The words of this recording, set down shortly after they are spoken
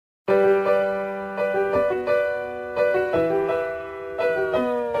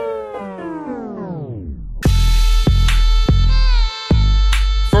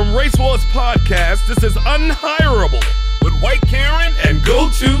podcast. This is Unhireable with White Karen and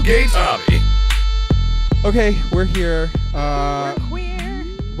Go-To Gay Tommy. Okay, we're here. We're queer.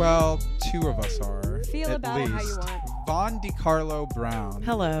 Well, two of us are. Feel at about it how you least. want. Vaughn DiCarlo Brown.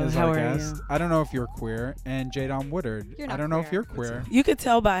 Hello, is how our are guest. you? I don't know if you're queer. And Jadon Woodard. You're I not don't know if queer. you're queer. You could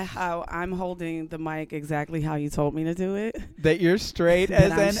tell by how I'm holding the mic exactly how you told me to do it. That you're straight That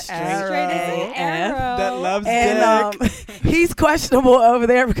as I'm an straight arrow. Straight as an AF. arrow. That loves And dick. he's questionable over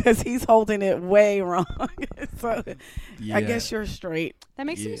there because he's holding it way wrong. So Yeah. I guess you're straight. That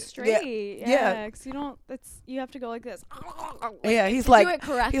makes Yeah. you straight. Yeah. Yeah. Because you don't. You have to go like this. Yeah, he's do like, it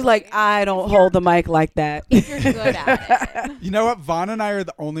correctly. he's like, I don't hold the mic like that. If you're good at it. You know what? Vaughn and I are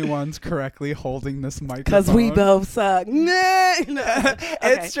the only ones correctly holding this microphone. Because we both suck.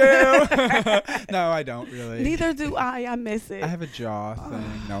 It's true. No, I don't really. Neither do I. I miss it. I have a jaw thing.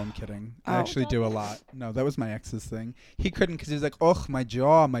 No, I'm kidding. I Oh. actually do a lot. No, that was my ex's thing. He couldn't because he was like, "Oh, my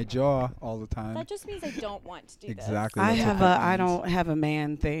jaw," all the time. That just means I don't want to do Exactly. I that's what have that I means. don't have a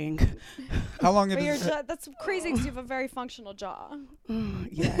man thing. How long this. But your have you? jaw, that's crazy because you have a very functional jaw.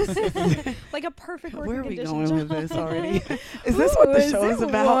 Yes. Like a perfect working Where are we condition going jaw. with this already? Is this what the is show it is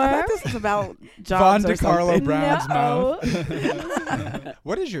about? I warm? thought this is about Vaughn jobs or DiCarlo something. Brown's No. mouth.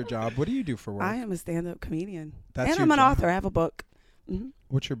 What is your job? What do you do for work? I am a stand-up comedian. That's and your I'm an job. author. I have a book. hmm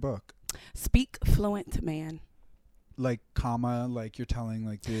What's your book? Speak Fluent Man. Like comma, like you're telling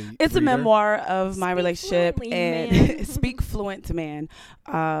like the. It's a reader? memoir of my Speak relationship fluently, and man. Speak Fluent to Man.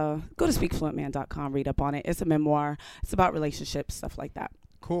 Go to speakfluentman.com, read up on it. It's a memoir. It's about relationships, stuff like that.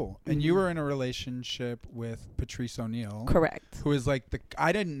 Cool. And you Mhm. were in a relationship with Patrice O'Neill. Correct. Who is like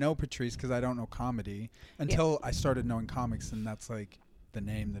I didn't know Patrice because I don't know comedy until I started knowing comics, and that's like the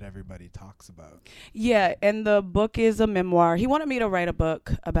name that everybody talks about. Yeah, and the book is a memoir. He wanted me to write a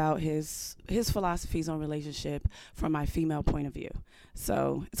book about his philosophies on relationship from my female point of view.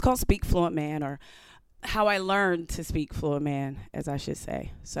 So it's called Speak Fluent Man, or How I Learned to Speak Fluent Man, as I should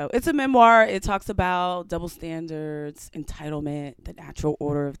say. So it's a memoir. It talks about double standards, entitlement, the natural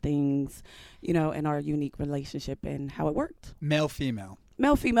order of things, and our unique relationship and how it worked. Male, female.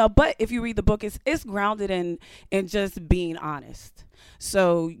 Male, female, but if you read the book, it's grounded in just being honest.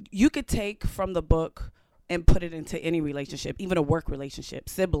 So you could take from the book and put it into any relationship, even a work relationship,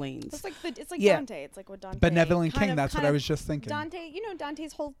 siblings. It's like Yeah. Dante. It's like what Dante. Benevolent kind king. of- That's what kind I of was just thinking. Dante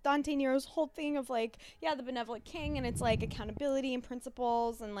Nero's whole thing of like, the benevolent king, and it's like accountability and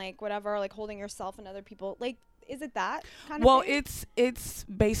principles and like whatever, like holding yourself and other people. Like, is it that kind of Well, thing? it's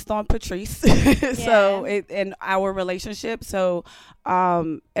based on Patrice, so and our relationship. So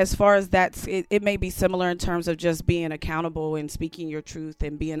as far as it may be similar in terms of just being accountable and speaking your truth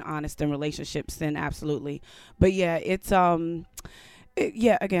and being honest in relationships. Then absolutely, but yeah, it's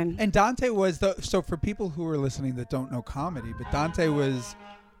again. And Dante was so for people who are listening that don't know comedy, but Dante was.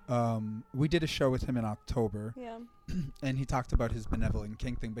 We did a show with him in October, Yeah. and he talked about his benevolent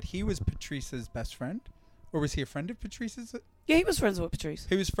king thing. But he was Patrice's best friend, or was he a friend of Patrice's? Yeah, he was friends with Patrice.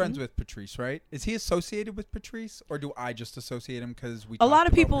 He was friends Mhm. with Patrice, right? Is he associated with Patrice, or do I just associate him because we? A lot talked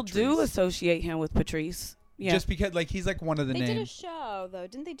of about people do Patrice? associate him with Patrice. Yeah, Just because, like, he's like one of the They did a names. show though,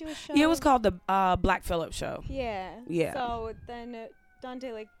 didn't they do a show? yeah, it was called the Black Phillip Show. Yeah. Yeah. So then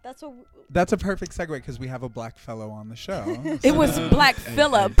Dante, like, that's what. That's a perfect segue because we have a black fellow on the show. It was Black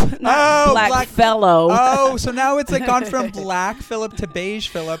Phillip, not Oh, Black, Black- Fellow. Oh, so now it's like gone from Black Phillip to Beige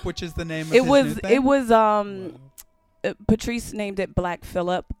Phillip, which is the name of It his was new thing? it was Patrice named it Black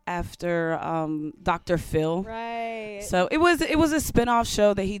Phillip after Dr. Phil. Right. So it was a spin-off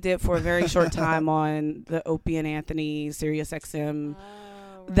show that he did for a very short time on the Opie and Anthony, Sirius XM,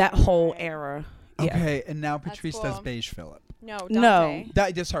 that whole era. Yeah. Okay, and now That's Patrice does cool. Beige Phillip. No. No.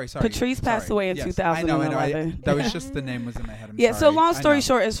 Dante. Sorry. Patrice passed Sorry. away in Yes, 2011. I know. That was just the name was in my head. I'm Yeah, so sorry. long I story know.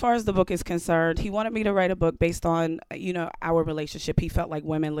 short, as far as the book is concerned, he wanted me to write a book based on, our relationship. He felt like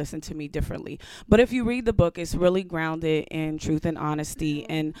women listen to me differently. But if you read the book, it's really grounded in truth and honesty.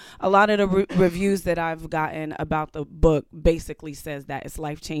 And a lot of the reviews that I've gotten about the book basically says that it's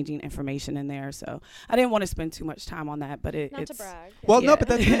life-changing information in there. So I didn't want to spend too much time on that, but Not it's... to brag. Well, no, Yeah. but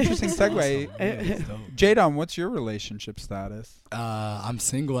that's an interesting segue. It's dope. Jadon, what's your relationship status? I'm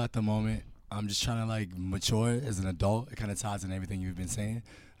single at the moment. I'm just trying to like mature as an adult. It kind of ties in everything you've been saying.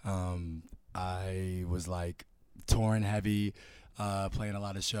 I was like touring heavy, playing a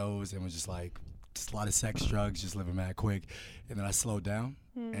lot of shows, and was just a lot of sex, drugs, just living mad quick. And then I slowed down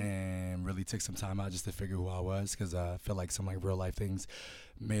and really took some time out just to figure who I was, because I feel like some like real life things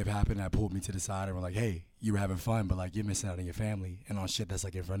may have happened that pulled me to the side and were like, hey, you were having fun, but like you're missing out on your family and on shit that's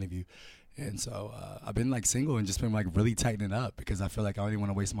like in front of you. And so I've been like single and just been like really tightening up because I feel like I don't even want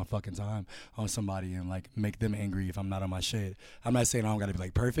to waste my fucking time on somebody and like make them angry if I'm not on my shit. I'm not saying I don't gotta be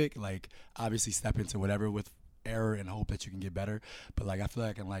like perfect. Like obviously step into whatever with error and hope that you can get better. But like I feel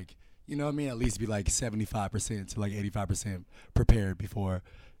like I can like, you know what I mean, at least be like 75% to like 85% prepared before,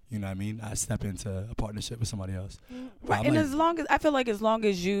 you know what I mean, I step into a partnership with somebody else. Right, and like, I feel like as long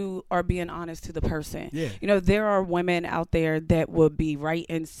as you are being honest to the person, Yeah. you know, there are women out there that will be right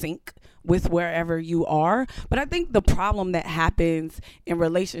in sync with wherever you are. But I think the problem that happens in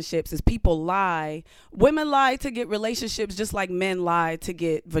relationships is people lie. Women lie to get relationships just like men lie to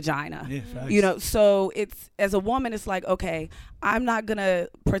get vagina. Yeah, facts. You know, so it's, as a woman, it's like, okay, I'm not gonna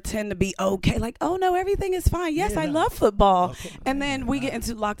pretend to be okay. Like, oh no, everything is fine. Yes, I love football. And then we get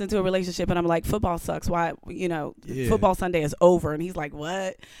locked into a relationship, and I'm like, football sucks. Why? You know, football Sunday is over, and he's like,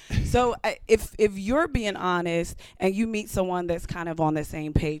 what? So if you're being honest and you meet someone that's kind of on the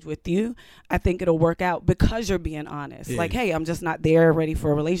same page with you, I think it'll work out because you're being honest. Yeah. Like, hey, I'm just not there ready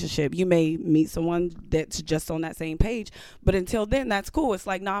for a relationship. You may meet someone that's just on that same page, but until then, that's cool. It's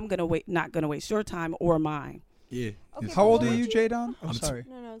like, no, I'm gonna wait, not gonna waste your time or mine. Yeah. Okay, How old but are what you, would Jadon? Oh, I'm sorry.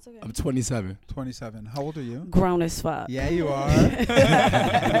 No, it's okay. I'm 27. 27. How old are you? Grown as fuck. Yeah, you are.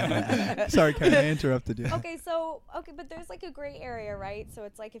 Sorry, Karen, I interrupted you. Okay, but there's like a gray area, right? So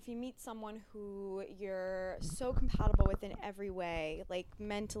it's like if you meet someone who you're so compatible with in every way, like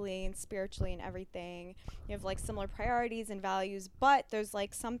mentally and spiritually and everything, you have like similar priorities and values, but there's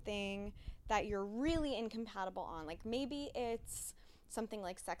like something that you're really incompatible on. Like maybe it's something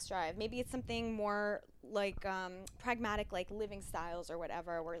like sex drive. Maybe it's something more like pragmatic, like living styles or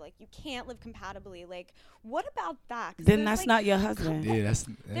whatever, where like you can't live compatibly. Like, what about that? 'Cause Then there's, that's like, not your husband. Yeah, that's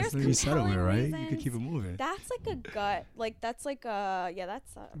there's what you settle with, compelling right? You can reasons. keep it moving. That's like a gut. Like that's like a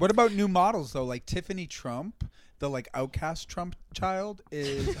that's. What about new models though? Like Tiffany Trump, the like outcast Trump child,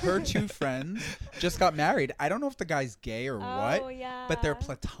 is her two friends just got married. I don't know if the guy's gay or what, yeah. but they're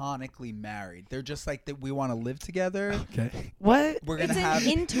platonically married. They're just like that. We want to live together. Okay. What? We're It's gonna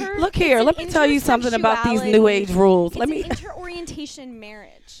have. Look here, let me tell you something about these new age rules. It's an inter-orientation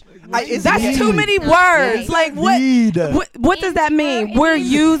marriage. That's too many Not words. nice. Like what does that mean? It We're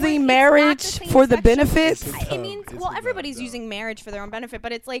means, using like, it's marriage not the same for the sexual- benefits. It means It's well, the everybody's dumb. using marriage for their own benefit,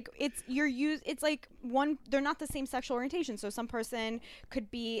 but it's like it's like one. They're not the same sexual orientation. So some person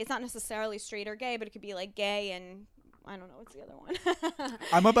could be. It's not necessarily straight or gay, but it could be like gay and. I don't know what's the other one.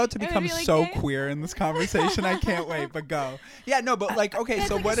 I'm about to It would become be like so gay. queer in this conversation. I can't wait. But go. Yeah, no, but like, okay, It's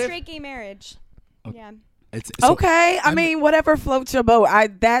so like what a if? straight gay marriage? Okay. Yeah. It's so, Okay, I mean, whatever floats your boat.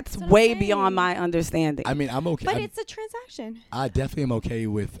 That's what I'm way saying. beyond my understanding. I mean, I'm okay. But I'm- it's a transaction. I definitely am okay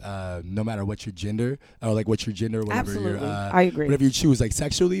with no matter what your gender or like what your gender, whatever Absolutely. your I agree. whatever you choose, like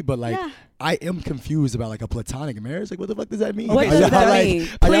sexually. But like, Yeah. I am confused about like a platonic marriage. Like, what the fuck does that mean? What Are does y'all, that like, mean? Are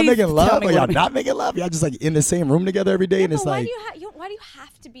y'all Please making tell love? me Are what y'all it means. not making love? Y'all just like in the same room together every day, Yeah, and it's but why like. do why do you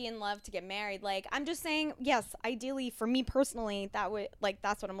have to be in love to get married? Like, I'm just saying, yes, ideally for me personally, that would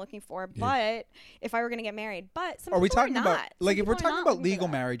that's what I'm looking for. But if I were gonna get married, but some Are we people talking are about not. like Some if we're people are talking not about looking for legal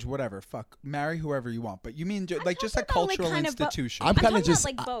that. marriage, whatever, fuck, marry whoever you want. But you mean I'm like just a talking about, like, cultural kind of bo- institution? I'm I'm kind talking of just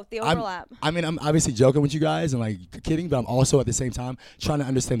about like both the I'm- overlap. I mean, I'm obviously joking with you guys and like kidding, but I'm also at the same time trying to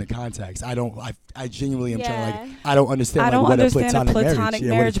understand the context. I genuinely am trying to Yeah. like I don't understand. I like, don't what understand a a platonic Yeah,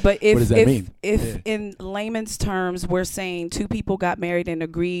 marriage, but if what does that mean? if Yeah. in layman's terms we're saying two people got married and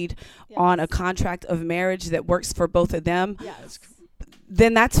agreed on a contract of marriage that works for both of them, Yes.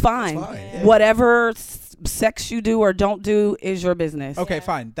 then that's fine. fine, yeah. Whatever sex you do or don't do is your business. Okay, Yeah.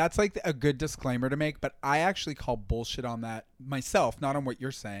 fine. That's like a good disclaimer to make, but I actually call bullshit on that myself, not on what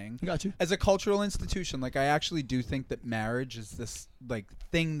you're saying. I got you. As a cultural institution, like I actually do think that marriage is this like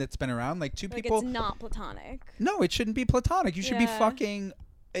thing that's been around. Like two Like people. it's not platonic. No, it shouldn't be platonic. You should be Yeah. fucking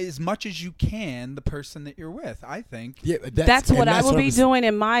as much as you can the person that you're with. I think. Yeah, That's what I would I'm be s- doing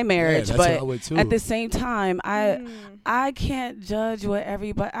in my marriage, that's what I but would too. at the same time, Mm. I can't judge what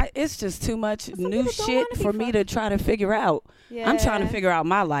everybody. It's just too much Some new people don't shit wanna be for me fucked. to try to figure out. I'm trying to Yeah. figure out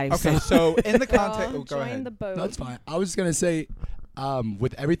my life. Okay, so. so in the Girl, context, go join ahead. the boat. No, it's fine. I was just gonna say,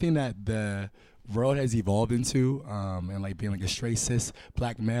 with everything that the world has evolved into, and like being like a straight cis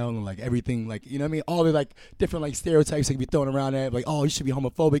black male and like everything, like you know what I mean, all the like different like stereotypes that can be thrown around at, like oh you should be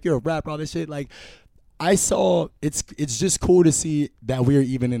homophobic, you're a rapper, all this shit. Like I saw it's just cool to see that we're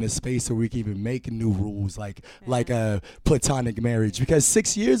even in a space where we can even make new rules like a platonic marriage, because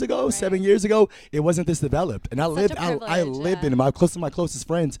 6 years ago, 7 years ago, it wasn't this developed, and I Such lived a I privilege, lived yeah. in it. My closest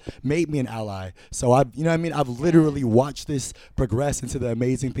friends made me an ally, so I you know what I mean, I've literally watched this progress into the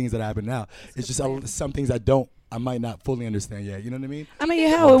amazing things that happen now. It's just some things I might not fully understand yet, you know what I mean? I mean,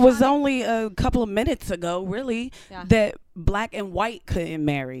 hell, it was only a couple of minutes ago, really, Yeah. that black and white couldn't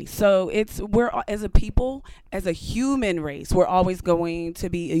marry. So we're as a people, as a human race, we're always going to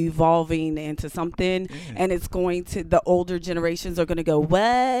be evolving into something, and it's going to, the older generations are going to go,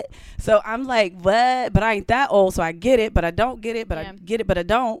 what? So I'm like, what? But I ain't that old, so I get it, but I don't get it, but I get it, but I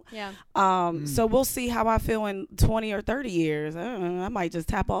don't. Yeah. So we'll see how I feel in 20 or 30 years. I don't know, I might just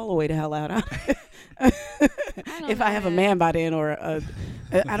tap all the way the hell out. If I have a man by then, or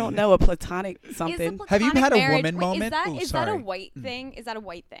I don't know, a platonic something. Have you had a marriage, woman moment? Is that a Sorry. white thing? Is that a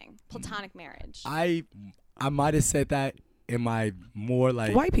white thing? Platonic marriage. I might have said that in my more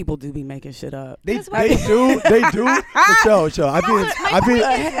like White people do be making shit up. they That's why- do for sure. My point is,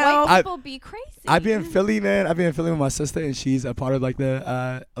 white people be crazy. I've been in Philly, man. I've been in Philly with my sister, and she's a part of like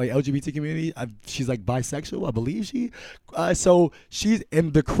the like LGBT community. She's like bisexual, I believe she. So she's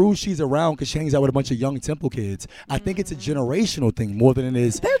in the crew she's around because she hangs out with a bunch of young Temple kids. I think it's a generational thing more than it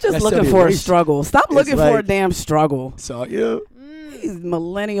is. They're just necessarily looking for a race. struggle. Stop It's looking for a like- damn struggle. So yeah, These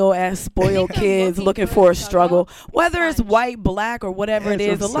millennial ass spoiled kids looking for a struggle. Whether it's white, black, or whatever it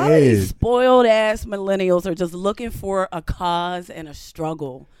That's is, a what I'm lot of these saying. spoiled ass millennials are just looking for a cause and a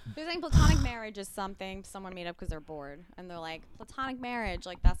struggle. They're saying platonic marriage is something someone made up because they're bored, and they're like, platonic marriage,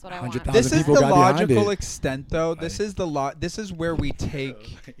 like that's what I want. 100,000 This is people the got behind logical it. extent, though. This is this is where we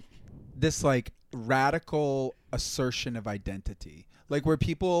take this like radical assertion of identity, like where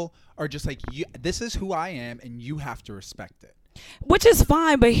people are just like, this is who I am, and you have to respect it. Which is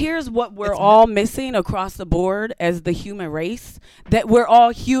fine, but here's what we're all missing across the board as the human race, that we're all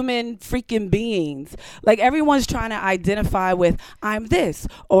human freaking beings. Like everyone's trying to identify with, I'm this,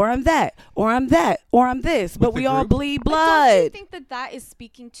 or I'm that, or I'm that, or I'm this, but we all bleed But don't you blood. think that is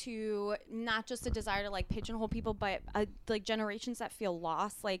speaking to not just a desire to like pigeonhole people, but like generations that feel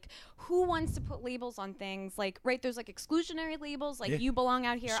lost? Like, who wants to put labels on things? Like, right, there's like exclusionary labels, like you belong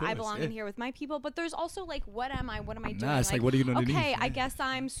out here, I Sure, belong in here with my people. But there's also like, what am I? What am I doing? Nah, it's like, what are you underneath? Okay, I Yeah. guess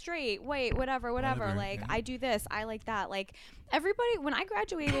I'm straight. Wait, whatever. Like, yeah. I do this. I like that. Like, everybody, when I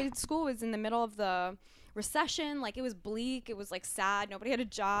graduated school, was in the middle of the recession. Like, it was bleak. It was like sad. Nobody had a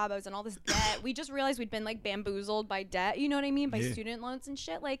job. I was in all this debt. We just realized we'd been like bamboozled by debt. You know what I mean? By student loans and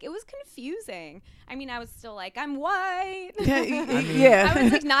shit. Like, it was confusing. I mean, I was still like, I'm white. Yeah, I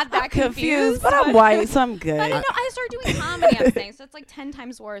was like not that I'm confused, but I'm white, so I'm good. But I know I started doing comedy. I'm saying, so it's like 10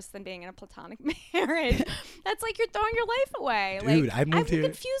 times worse than being in a platonic marriage. That's like you're throwing your life away. Dude, like, I moved I'm here- a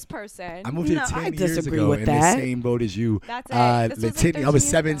confused person. I moved here No, 10 I years disagree ago with in that. the same boat as you. That's it. This was, like, 13 I 13 was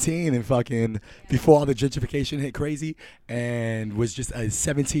years ago. 17 and fucking before all the gentrification hit crazy, and was just a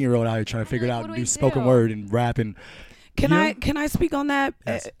 17-year-old out here trying to figure it like, out what and do do I spoken do? word and rap and. Can Yeah. I speak on that?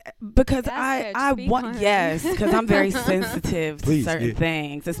 Yes. Because Yes, bitch, I speak want on it. yes, because I'm very sensitive to Please, certain yeah.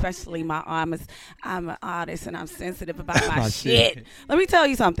 things, especially I'm an artist and I'm sensitive about my My shit. shit. Let me tell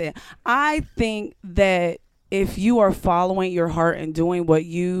you something. I think that if you are following your heart and doing what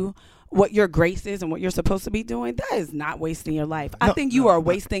your grace is and what you're supposed to be doing, that is not wasting your life. I think you are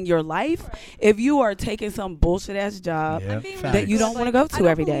wasting your life if you are taking some bullshit ass job. Yeah, Being facts. that you don't wanna go to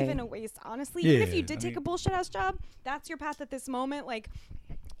every I don't believe day. in a waste, honestly. Even if Yeah, you did I take a mean- bullshit ass job, that's your path at this moment. Like,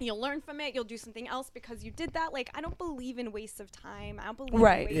 you'll learn from it. You'll do something else because you did that. Like, I don't believe in waste of time. I don't believe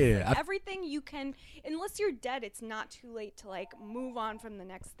Right. in waste Yeah, of I- everything you can. Unless you're dead, it's not too late to like move on from the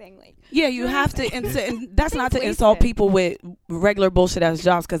next thing. Like, Yeah, you have to, and that's not to Things insult wasted. people with regular bullshit ass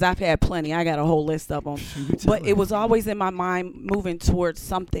jobs, because I've had plenty. I got a whole list of them. But it was always in my mind moving towards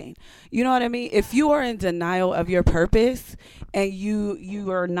something. You know what I mean? If you are in denial of your purpose and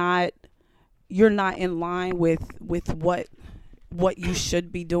you're not in line with what you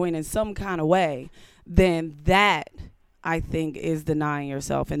should be doing in some kind of way, then that, I think, is denying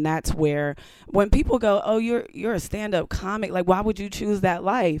yourself. And that's where when people go, oh, you're a stand-up comic, like, why would you choose that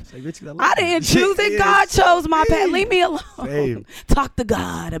life? Like, Richie, I didn't choose it. God chose my path. Leave me alone. Same. Talk to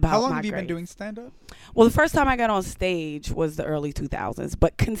God about How long my have you been grace. doing stand up? Well, the first time I got on stage was the early 2000s,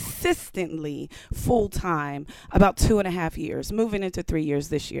 but consistently full time about 2.5 years, moving into 3 years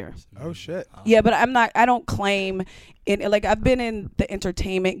this year. Oh shit. Yeah, but I don't claim like I've been in the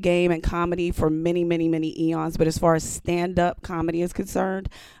entertainment game and comedy for many, many, many eons, but as far as stand-up comedy is concerned,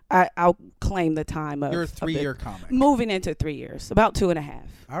 I'll claim the time of You're a of it. 3-year comic. Moving into 3 years, about 2.5.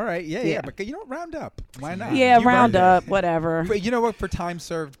 All right. Yeah. Yeah. But you don't round up. Why not? Yeah, You round round up, whatever. But you know what? For time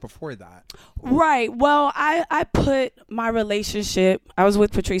served before that. Right. Well, I put my relationship, I was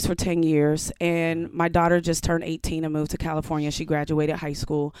with Patrice for 10 years, and my daughter just turned 18 and moved to California. She graduated high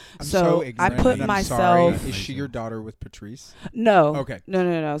school. I'm so I ignorant, put and I'm myself. sorry. Is she your daughter with Patrice? No. Okay.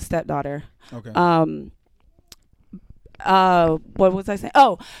 No. Stepdaughter. Okay. What was I saying?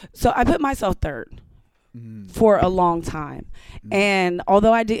 Oh, so I put myself third for a long time. And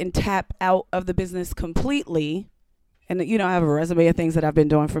although I didn't tap out of the business completely, and you know, I have a resume of things that I've been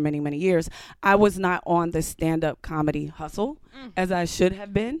doing for many, many years. I was not on the stand-up comedy hustle as I should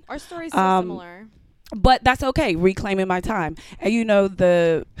have been. Our story's so similar. But that's okay, reclaiming my time. And you know,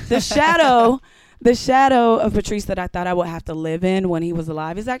 the shadow the shadow of Patrice that I thought I would have to live in when he was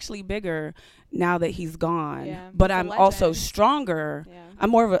alive is actually bigger now that he's gone. Yeah, but he's a I'm also legend. stronger. Yeah.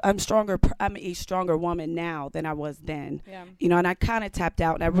 I'm a stronger woman now than I was then. Yeah. You know, and I kind of tapped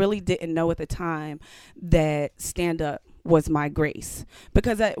out, and I really didn't know at the time that stand up was my grace,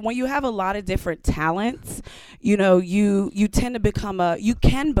 because when you have a lot of different talents, you know, you tend to become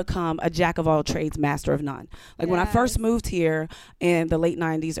a jack of all trades, master of none. Like when I first moved here in the late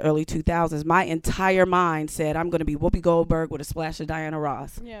 90s, early 2000s, my entire mind said, I'm going to be Whoopi Goldberg with a splash of Diana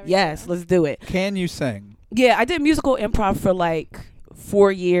Ross. Yeah, yes, let's do it. Can you sing? Yeah, I did musical improv for like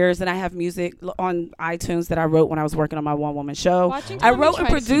 4 years, and I have music on iTunes that I wrote when I was working on my one-woman show. Watching I Tommy wrote and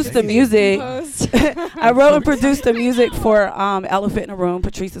try to produced sing the music. composed. I wrote and produced the music for Elephant in a Room,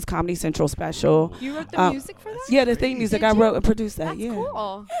 Patrice's Comedy Central special. You wrote the music for that? Yeah, the theme music. Did I you? wrote and produced that. That's yeah.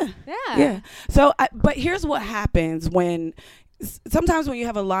 cool. Yeah. Yeah. So, but here's what happens when sometimes when you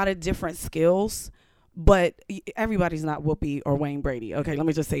have a lot of different skills, but everybody's not Whoopi or Wayne Brady. Okay, let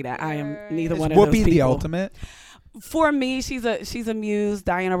me just say that I am neither Is one of those Whoopi people. the ultimate? For me, she's a muse.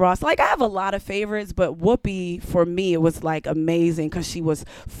 Diana Ross. Like, I have a lot of favorites, but Whoopi, for me, it was like amazing because she was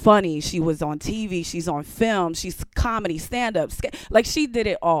funny. She was on TV. She's on film. She's comedy, stand up. Like, she did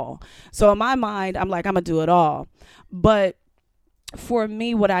it all. So in my mind, I'm like, I'm gonna do it all. But for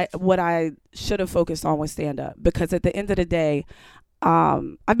me, what I should have focused on was stand up, because at the end of the day,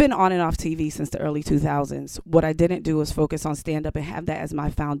 I've been on and off TV since the early 2000s. What I didn't do was focus on stand up and have that as my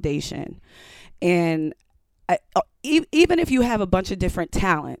foundation. And even if you have a bunch of different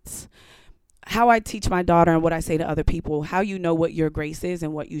talents, how I teach my daughter and what I say to other people, how you know what your grace is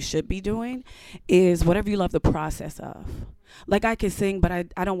and what you should be doing is whatever you love the process of. Like, I can sing, but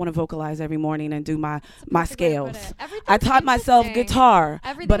I don't want to vocalize every morning and do my scales. I taught myself guitar,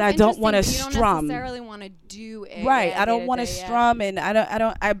 but I don't want to strum. You don't necessarily want to do it. Right. I don't want to strum, and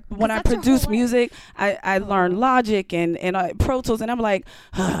when I produce music, I learn Logic and Pro Tools, and I'm like,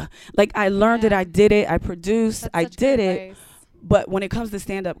 like, I learned it, I did it, I produced, I did it. But when it comes to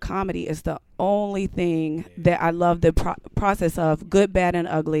stand-up comedy, it's the only thing that I love the process of, good, bad, and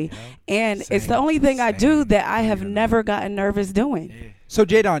ugly. And it's the only thing I do that I have never gotten nervous doing. So,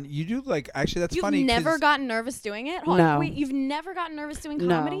 Jadon, you do, like, actually, that's funny. You've never 'cause gotten nervous doing it? Hold No. on. Wait, you've never gotten nervous doing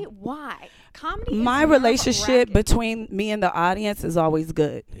comedy? Why? Comedy is My more of a relationship racket. between me and the audience is always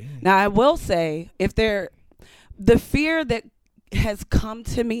good. Now, I will say, the fear that has come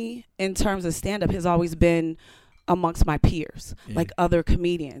to me in terms of stand-up has always been amongst my peers, like other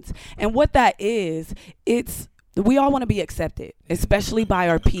comedians. And what that is, we all want to be accepted, especially by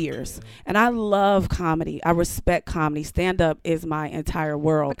our peers. And I love comedy. I respect comedy. Stand-up is my entire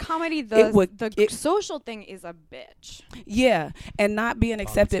world. But comedy, the social thing is a bitch. Yeah, and not being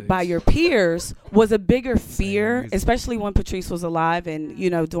accepted by your peers was a bigger fear, especially when Patrice was alive and, you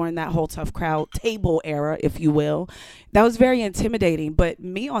know, during that whole tough crowd table era, if you will. That was very intimidating. But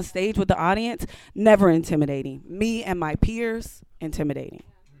me on stage with the audience, never intimidating. Me and my peers, intimidating.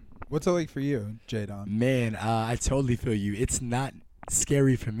 What's it like for you, Jadon? Man, I totally feel you. It's not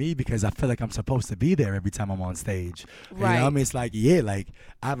scary for me because I feel like I'm supposed to be there every time I'm on stage. Right. You know? I mean, it's like, yeah, like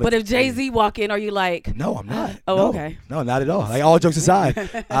I have But if Jay-Z walk in, are you like, no, I'm not. Oh, no. okay. No, not at all. Like, all jokes aside,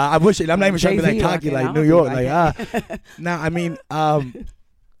 I wish I'm not even trying to be like Jay-Z cocky, walking, I like don't New be York. like Like, nah, I mean,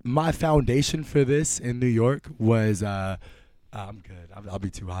 my foundation for this in New York was, I'm good. I'll be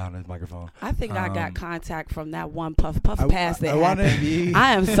too high on this microphone. I think I got contact from that one puff pass that I want to happened. be.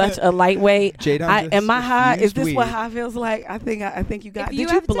 I am such a lightweight. Jadon Am I just high? Is refused this what weed. high feels like? I think you got. If you Did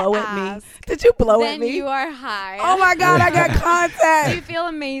you have to blow at me? ask, Did you blow at Then me? you are high. Oh my God! I got Do you contact. feel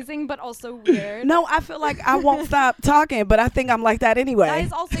amazing but also weird? No, I feel like I won't stop talking, but I think I'm like that That anyway.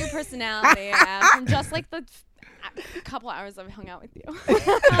 is also your personality. Yeah. From just like the couple hours I've hung out with you.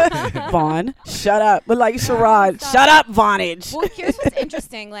 Vaughn, shut up. But like Sherrod, stop. shut up, Vaughnage. Well, here's what's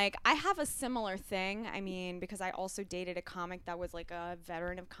interesting. Like, I have a similar thing. I mean, because I also dated a comic that was like a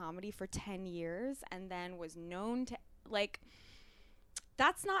veteran of comedy for 10 years and then was known to, like,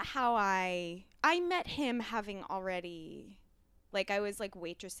 that's not how I met him having already, like, I was like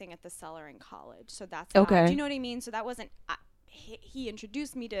waitressing at the Cellar in college. So that's how, Okay. do you know what I mean? So that wasn't, he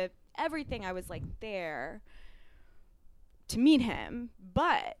introduced me to everything. I was like there to meet him,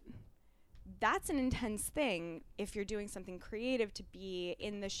 but that's an intense thing if you're doing something creative, to be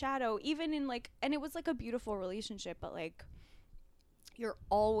in the shadow, even in like, and it was like a beautiful relationship, but like you're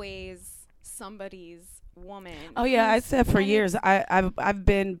always somebody's woman. Oh yeah, I who's- said for and years. it's- I've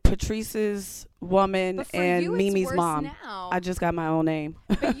been Patrice's woman but for and you, it's Mimi's worse mom. Now. I just got my own name.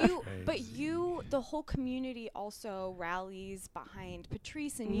 But you, the whole community also rallies behind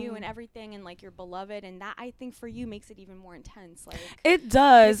Patrice and you and everything, and like you're beloved, and that I think for you makes it even more intense. Like It the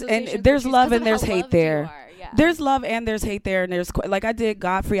does, association and with there's Patrice love 'cause and of there's how hate loved you there. are, yeah. There's love and there's hate there, and there's like I did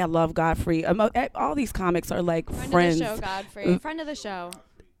Godfrey. I love Godfrey. All these comics are like Friend friends. of the show, Godfrey. Friend of the show.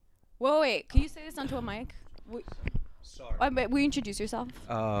 Wait. Can you say this onto a mic? Sorry. Will you introduce yourself?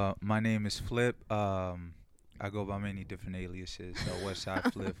 My name is Flip. I go by many different aliases.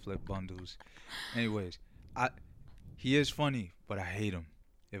 Westside Flip, Flip Bundles. Anyways, he is funny, but I hate him.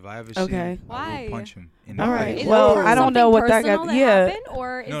 If I ever see Okay. him, I Why? will punch him in the All face. right. Is Well, it I don't know something what that personal got. Yeah. happened,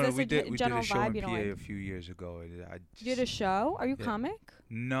 or is No, this we a did a general show vibe in you PA don't a like? few years ago. You did a show? Are you Yeah. comic?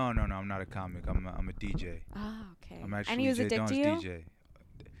 No, I'm not a comic. I'm a DJ. Ah, okay. I'm actually and he was a Jay dick Don's to you? DJ.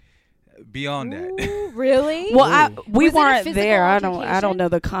 Beyond that. Ooh, really? Well, we Was it a weren't physical there. I don't altercation? know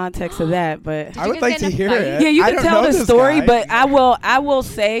the context of that, but Did I you would guys like get to in a hear fight? it. yeah, you I can don't tell know the this story. guy. But I will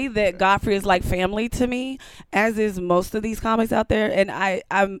say that Godfrey is like family to me, as is most of these comics out there. And I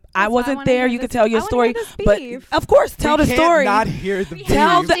why I wasn't wanna there. hear You could this- tell your I wanna story, hear this but beef. of course, tell we the can't story. not hear the We beef.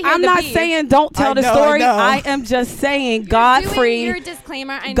 have to hear I'm the not beef. saying don't tell the I know, story. I know. I am just saying Doing Godfrey. your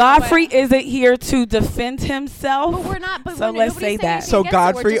disclaimer. I know, Godfrey but, isn't here to defend himself. but we're not. But So we're, let's nobody's say saying that. anything So against it, we're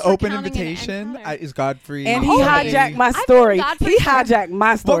Godfrey, just open recounting an invitation. encounter. Is Godfrey? And he Oh, hijacked my I've been story. Godfrey He for- hijacked my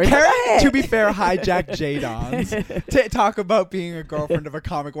Well, story. Kara, Go ahead. to be fair, hijacked Jay Don's to talk about being a girlfriend of a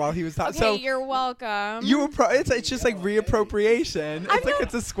comic while he was talking. Okay, So you're welcome. you it's just like reappropriation. It's like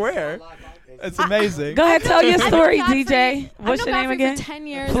it's a square. It's amazing. Go ahead, tell your I've known story, Godfrey- DJ. I've What's known your name Godfrey again? For 10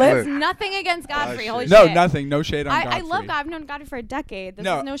 years. Flip. There's nothing against Godfrey. Holy No, shit. nothing. No shade on Godfrey. I love God. I've known Godfrey for a decade. This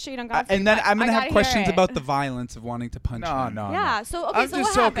No, is no shade on Godfrey. And then but I'm gonna I have gotta questions hear it. about the violence of wanting to punch him. No. Yeah. So okay. I'm So just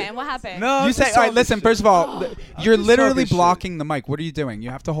what talking- happened? What happened? No, I'm You say, just all right, talking listen, shit. first of all, you're just literally talking shit. blocking the mic. What are you doing?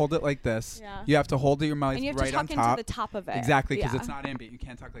 You have to hold it like this. Yeah. You have to hold your mic And you have right to on talk top. into the top of it. Exactly, because Yeah. it's not ambient. You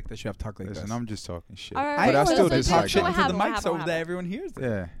can't talk like this. You have to talk like Listen, this. I'm just talking shit. All right, but I so- still so just do- talk like shit what into the happened? What mic happened? so What that happened? everyone hears it.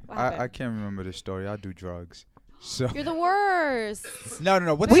 Yeah, What I happened? can't remember the story. I do drugs. So You're the worst.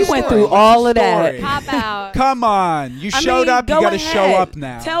 No. What's We the went story? through What's all the of that. story? Cop out. Come on, you I showed mean, up. You go got to show ahead. up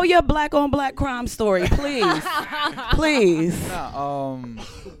now. Tell your black on black crime story, please. Please. nah,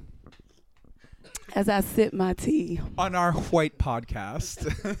 As I sip my tea. On our white podcast.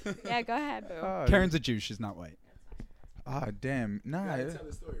 Yeah, go ahead, boo. Karen's a Jew. She's not white. Damn, nah.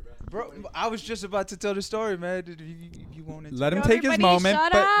 Bro, I was just about to tell the story, man. You wanted to? Let him Yo, take his everybody moment,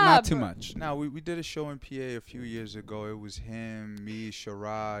 shut but not up. too much. Nah, we did a show in PA a few years ago. It was him, me,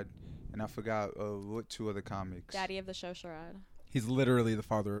 Sharad, and I forgot what two other comics. Daddy of the show, Sharad. He's literally the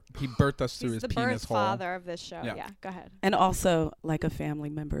father. He birthed us through He's his the penis birth hole. father of this show. Yeah. Yeah, go ahead. And also like a family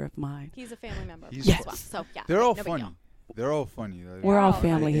member of mine. He's a family member. He's as Yes. well. So yeah, They're all no big funny. deal. They're all funny. We're all Oh,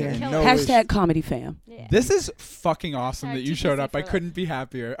 family okay. here. Yeah. No Hashtag comedy fam. Yeah. This is fucking awesome Hashtag that you showed TPC up. I for couldn't be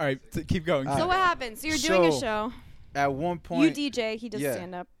happier. All right, keep going. So what happened? So you're doing a So, show. At one point, You DJ. He does yeah.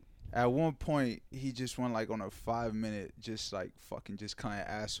 stand up. at one point, he just went like on a 5-minute, just like fucking just kind of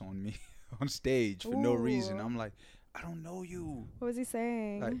ass on me on stage for no reason. Ooh. I'm like, I don't know you. What was he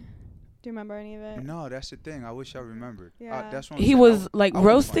saying? Like- Do you remember any of it? No, that's the thing. I wish I remembered. Yeah. That's what I'm He saying. was I like wouldn't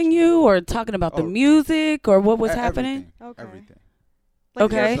roasting punch you or talking about the Oh. music or what was him. happening? Okay. Everything. Like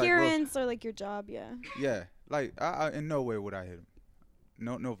Okay. your Like roast- appearance or like your job, yeah. Yeah, like I in no way would I hit him.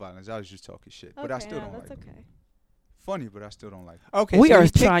 No violence. I was just talking shit, but I Okay, still yeah, don't that's like him. okay. Funny, but I still don't like him. Okay, We so are he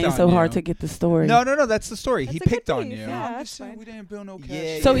picked trying on so hard you. to get the story. No, that's the story. That's He a good picked on beef, you. yeah. I'm that's just saying fine. we didn't build no cash.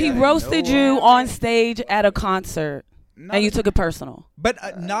 Yeah, So he yeah, roasted no, you Yeah. on stage at a concert Not and you a- took it personal.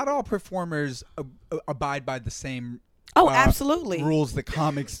 But not all performers abide by the same Oh, uh, absolutely. rules that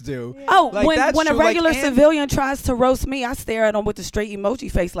comics do. Yeah. Oh, Like, when that's a true, like, regular and- civilian tries to roast me, I stare at him with the straight emoji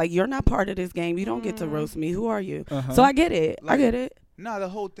face like, you're not part of this game. You don't get to roast me. Who are you? Uh-huh. So I get it. I Like- get it. Nah, the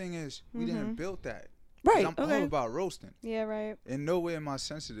whole thing is we Mhm. didn't build that. 'Cause Right. I'm all Okay. about roasting. Yeah, right. In no way am I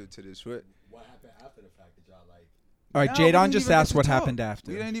sensitive to this. What happened after the fact that y'all like? All right, Nah, we Jadon didn't just even get asked to what talk. happened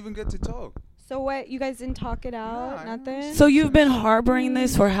after. We didn't even get to talk. So what? You guys didn't talk it out? Nah, Nothing? So you've been harboring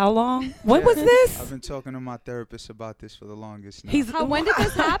this for how long? When was Yeah. this? I've been talking to my therapist about this for the longest now. He's When did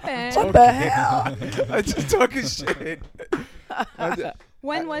this happen? What the hell? I'm just talking shit.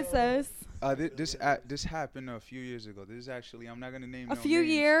 When was this? This happened a few years ago. This is actually, I'm not gonna name A no few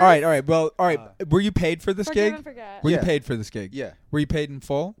names. years? All right. Well, all right. Were you paid for this Forgive gig? and forget. Were you Yeah. paid for this gig? Yeah. Were you paid in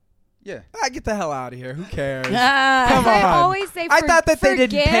full? Yeah. Get the hell out of here. Who cares? Come As I on. always say, I thought that they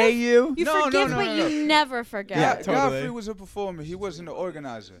didn't forgive. pay you. You No, forgive, no, but no, you never forget. Yeah, God- totally. Godfrey was a performer. He wasn't the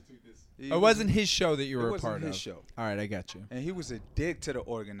organizer. It wasn't his show that you It were a wasn't part his of. show. All right, I got you. And he was a dick to the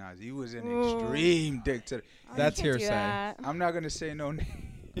organizer. He was an Ooh. extreme dick to the... Oh, you That's can't do hearsay. that. I'm not going to say no names.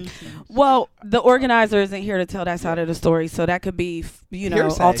 Well, the organizer isn't here to tell that side of the story, so that could be,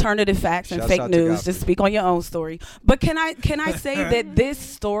 Hearsay. alternative facts and Shouts fake out to news. Godfrey. Just speak on your own story. But can I say that this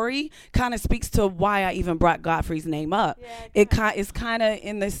story kind of speaks to why I even brought Godfrey's name up? It's kind of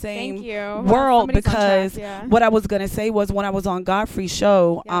in the same Thank you. Wow, world somebody's on track, because yeah. what I was gonna say was when I was on Godfrey's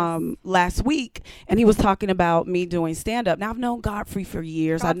show Yes. last week, and he was talking about me doing stand up. Now I've known Godfrey for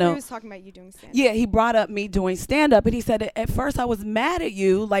years. Godfrey I know. was talking about you doing stand-up. Yeah, he brought up me doing stand up, and he said at first I was mad at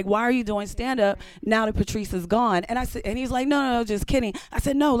you, like why are you doing stand up now that Patrice is gone? And I said, and he's like, no, just kidding. I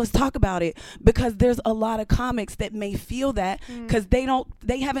said, no, let's talk about it because there's a lot of comics that may feel that because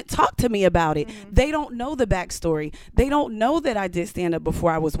they haven't talked to me about it. They don't know the backstory. They don't know that I did stand up before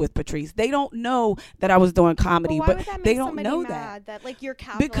I was with Patrice. They don't know that I was doing comedy, But why but would that make they don't somebody know mad that. like you're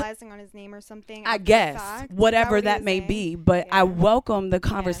capitalizing on his name or something? I after the guess fact? Is whatever what that you're may saying? be, but I Yeah. welcome the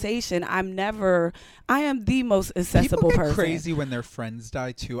conversation. I am the most accessible People get person. crazy when their friends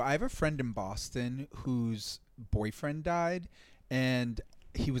die too. I have a friend in Boston whose boyfriend died, and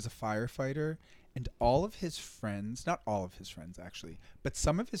he was a firefighter. And all of his friends, not all of his friends actually, but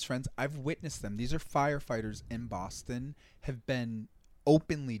some of his friends, I've witnessed them. These are firefighters in Boston, have been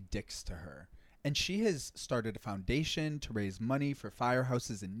openly dicks to her. And she has started a foundation to raise money for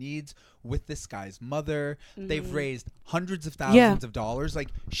firehouses in needs with this guy's mother. They've raised hundreds of thousands of dollars. Like,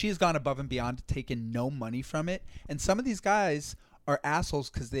 she has gone above and beyond, taken no money from it. And some of these guys are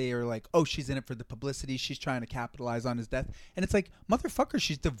assholes because they are like, oh, she's in it for the publicity. She's trying to capitalize on his death. And it's like, motherfucker,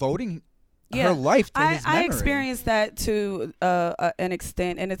 she's devoting her life to his memory. I experienced that to an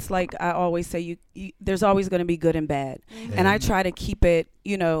extent, and it's like I always say, you there's always going to be good and bad, and I try to keep it,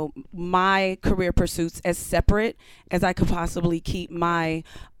 my career pursuits as separate as I could possibly keep my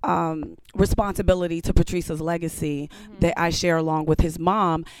responsibility to Patrice's legacy that I share along with his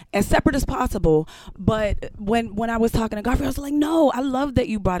mom as separate as possible. But when I was talking to Godfrey, I was like, no, I love that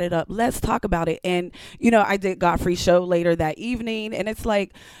you brought it up. Let's talk about it. And I did Godfrey's show later that evening, and it's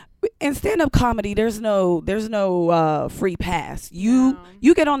like, in stand-up comedy, there's no free pass. You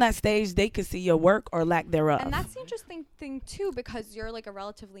get on that stage, they can see your work or lack thereof. And that's the interesting thing too, because you're like a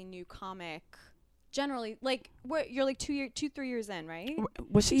relatively new comic. Generally, like you're like 3 years in, right?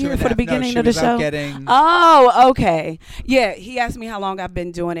 Was she Two here and for a the half. No, beginning she of the was out show? getting- Oh, okay. Yeah, he asked me how long I've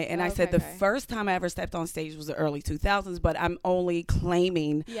been doing it, and I said the Okay. first time I ever stepped on stage was the early 2000s, but I'm only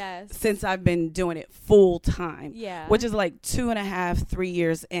claiming Yes. since I've been doing it full time, Yeah. which is like 2.5, 3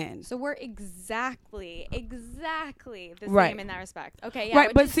 years in. So we're exactly the Right. same in that respect. Okay, yeah. Right,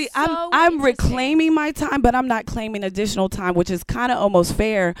 which but is see, so I'm interesting. reclaiming my time, but I'm not claiming additional time, which is kind of almost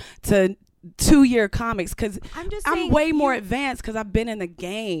fair to 2-year comics because I'm just I'm saying way more you- advanced because I've been in the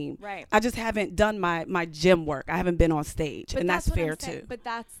game. Right. I just haven't done my gym work. I haven't been on stage, But and that's what I'm fair saying- too. But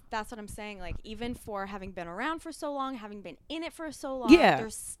that's what I'm saying. Like, even for having been around for so long, having been in it for so long, Yeah.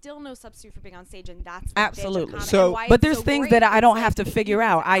 there's still no substitute for being on stage, and that's the Absolutely. bitch of comedy So- and why But it's there's so things great. that I It's don't like have to it figure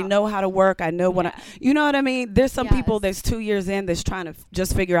evens out. I out. know how to work. I know when Yeah. you know what I mean? There's some people Yes. that's 2 years in that's trying to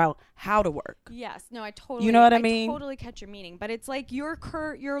just figure out how to work. Yes, no, I totally. You know what I mean? Totally catch your meaning, but it's like your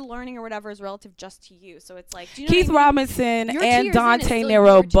learning or whatever is relative just to you. So it's like, do you know Keith what I mean? Robinson Your 2 and years in is Dante still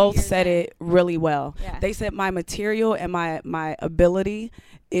Nero your 2 both years said in. it really well. Yeah. They said my material and my ability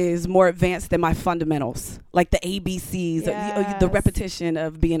is more advanced than my fundamentals, like the ABCs, the Yes. repetition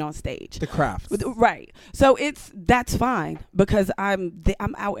of being on stage. The craft. Right. So that's fine because I'm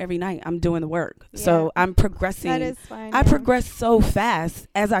out every night. I'm doing the work. So I'm progressing. That is fine. I yeah. progress so fast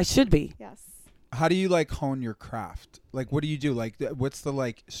as I should be. Yes. How do you hone your craft? Like, what do you do? Like, what's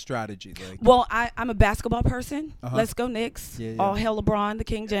the strategy? Like, Well, I'm a basketball person. Uh-huh. Let's go Knicks. Yeah, yeah. All hail LeBron, the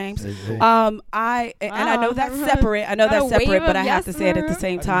King James. Hey. I know Wow. that's separate. I know Got a that's separate, wave but of I have to yes, say it at the sir.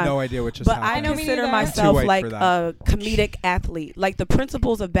 same I have time. no idea what just But happened. I know me consider neither. myself Too white like for that. a comedic athlete. Like the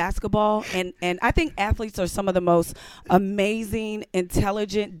principles of basketball, and I think athletes are some of the most amazing,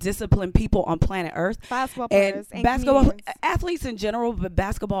 intelligent, disciplined people on planet Earth. Basketball And players and basketball comedians. athletes in general, but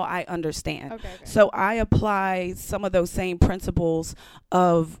basketball I understand. Okay. So I apply some of those same principles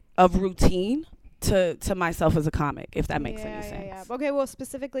of routine to myself as a comic, if that makes any sense. Yeah. Okay, well,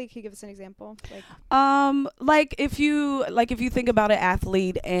 specifically, can you give us an example? Like if you think about an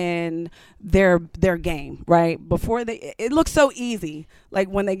athlete and their game, right? Before it looks so easy. Like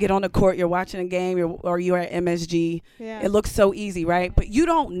when they get on the court, you're watching a game, or you're at MSG. Yeah. It looks so easy, right? But you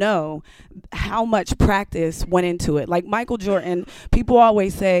don't know how much practice went into it. Like Michael Jordan, people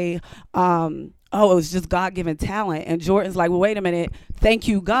always say, oh, it was just God-given talent. And Jordan's like, well, wait a minute. Thank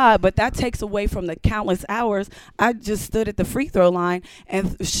you, God. But that takes away from the countless hours. I just stood at the free throw line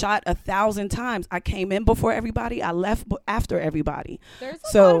and shot 1,000 times. I came in before everybody. I left after everybody. There's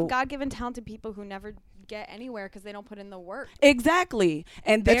a lot of God-given talented people who never get anywhere because they don't put in the work. Exactly.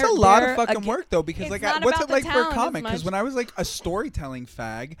 And That's a lot of fucking work, though, because It's like, not what's about it like the for a talent as comic? Because much. when I was like a storytelling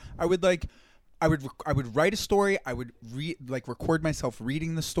fag, I would write a story. I would record myself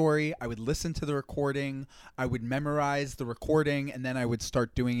reading the story. I would listen to the recording. I would memorize the recording, and then I would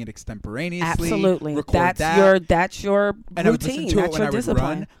start doing it extemporaneously. Absolutely. Record That's your and I would listen routine. to it That's when your I would discipline.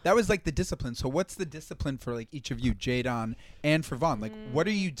 run. That was like the discipline. So what's the discipline for like each of you, Jadon and for Vaughn? Like, what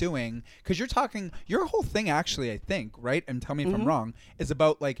are you doing? Because your whole thing actually, I think, right? And tell me if I'm wrong, is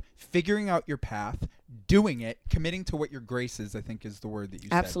about like figuring out your path, doing it, committing to what your grace is, I think is the word that you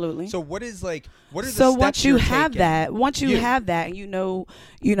said. Absolutely. So what are the steps once you you're have taking? that, and you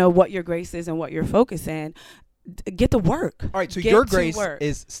know what your grace is and what you're focusing, get to work. All right, so Get your to grace work.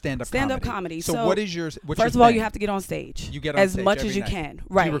 is stand-up comedy. So what is yours? First of all, you have to get on stage. You get on as stage much every as you night. can.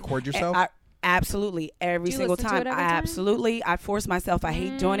 Right. Do you record yourself? Absolutely, every Do you single listen to time. it every time? Absolutely, I force myself. I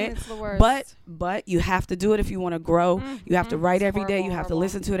hate doing it, It's the worst. but you have to do it if you want to grow. You have to write It's every day. You horrible, have to horrible.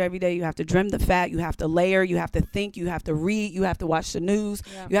 listen to it every day. You have to trim the fat. You have to layer. You have to think. You have to read. You have to watch the news.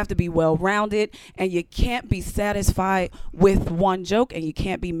 Yeah. You have to be well rounded, and you can't be satisfied with one joke, and you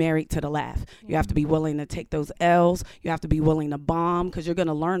can't be married to the laugh. You have to be willing to take those L's. You have to be willing to bomb because you're going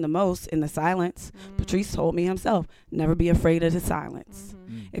to learn the most in the silence. Patrice told me himself, never be afraid of the silence.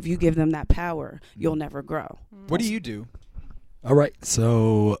 If you give them that power, you'll never grow. What do you do? All right.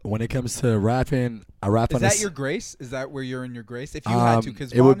 So when it comes to rapping, I rap Is on that this. your grace? Is that where you're in your grace? If you had to,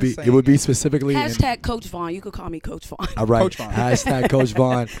 because it would be specifically in, Hashtag Coach Vaughn. You could call me Coach Vaughn. all right. Coach Vaughn. Hashtag Coach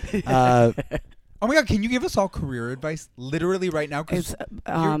Vaughn. Oh my God! Can you give us all career advice, literally right now? It's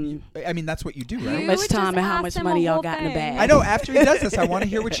Because I mean, that's what you do, right? how much would time just and how ask much them money a y'all whole got in the thing. bag. I know. After he does this, I want to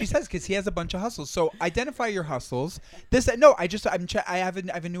hear what she says because he has a bunch of hustles. So identify your hustles. I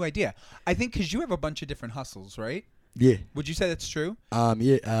have a new idea. I think because you have a bunch of different hustles, right? yeah. Would you say that's true?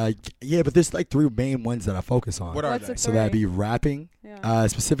 Yeah, but there's like three main ones that I focus on. What are What's they? the So that'd be rapping, Yeah.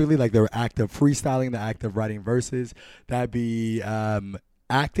 specifically like the act of freestyling, the act of writing verses. That'd be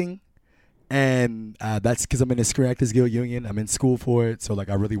acting. And that's because I'm in the Screen Actors Guild Union. I'm in school for it, so like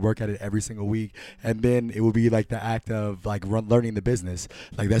I really work at it every single week. And then it would be like the act of like learning the business.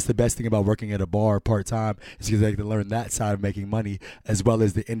 Like that's the best thing about working at a bar part time is because I get to learn that side of making money as well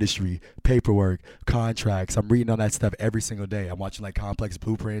as the industry, paperwork, contracts. I'm reading on that stuff every single day. I'm watching like Complex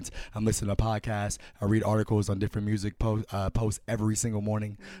Blueprints. I'm listening to podcasts. I read articles on different music posts every single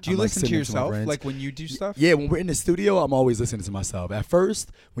morning. Do you I'm, like, listen to sending my yourself, friends. like when you do stuff? Yeah, when we're in the studio, I'm always listening to myself. At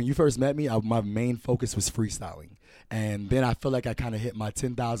first, when you first met me, my main focus was freestyling, and then I feel like I kind of hit my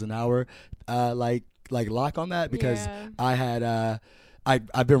 10,000 hour like lock on that because Yeah. I had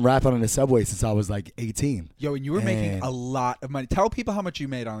I've been rapping on the subway since I was like 18. Yo, and you were making And- a lot of money. Tell people how much you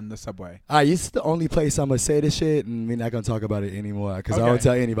made on the subway. This is the only place I'm gonna say this shit, and we're not gonna talk about it anymore because I Okay. don't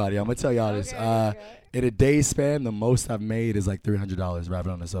tell anybody. I'm gonna tell y'all this. Okay. In a day's span, the most I've made is like $300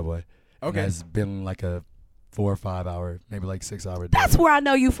 rapping on the subway. And Okay. it's been like a 4 or 5 hour, maybe like 6 hour day. That's where I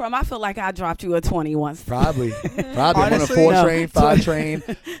know you from. I feel like I dropped you a 20 once. Probably. I'm on a Honestly, 4 no. train, 5 train.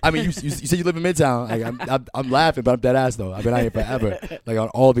 I mean, you said you live in Midtown. Like, I'm laughing, but I'm dead ass though. I've been out here forever. Like on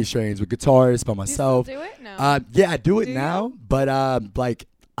all these trains with guitars by Do you still myself. do it? No. Yeah, I do it Do you? now, but like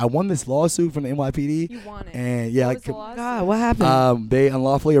I won this lawsuit from the NYPD, You want it. and yeah, What like was the lawsuit? God, what happened? they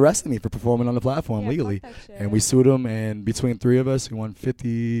unlawfully arrested me for performing on the platform Yeah, legally, fuck that shit. and we sued them, and between 3 of us, we won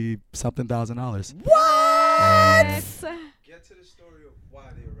 $50-something thousand. Yes. Get to the story of why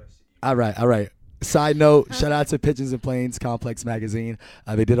they arrested you. All right. Side note, shout out to Pigeons and Planes Complex Magazine.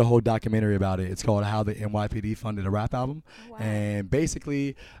 They did a whole documentary about it. It's called How the NYPD Funded a Rap Album. Wow. And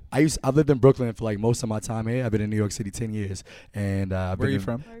basically, I've lived in Brooklyn for like most of my time here. I've been in New York City 10 years. And Where are you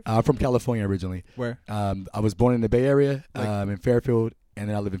from? I'm from California originally. Where? I was born in the Bay Area, Like- in Fairfield. And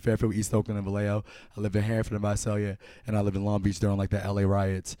then I live in Fairfield, East Oakland, and Vallejo. I lived in Hartford and Visalia. And I lived in Long Beach during like the LA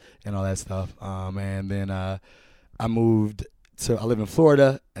riots and all that stuff. And then I moved I live in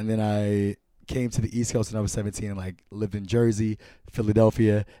Florida. And then I came to the East Coast when I was 17 and like lived in Jersey,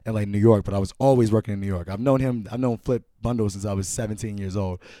 Philadelphia, and like New York. But I was always working in New York. I've known Flip Bundles since I was 17 years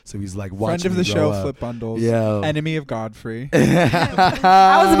old. So he's like watching Friend of me the grow show, up. Flip Bundles. Yeah. Enemy of Godfrey.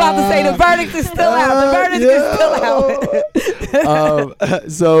 I was about to say the verdict is still out. The verdict is still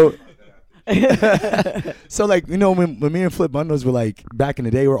out. So like, you know, when me and Flip Bundles were like back in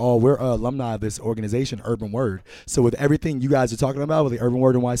the day, we're alumni of this organization, Urban Word. So with everything you guys are talking about with the Urban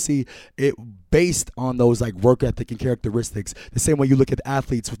Word NYC, it based on those like work ethic and characteristics. The same way you look at the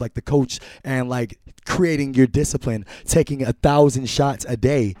athletes with like the coach and like creating your discipline, taking 1,000 shots a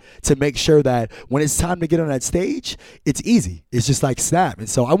day to make sure that when it's time to get on that stage, it's easy. It's just like snap. And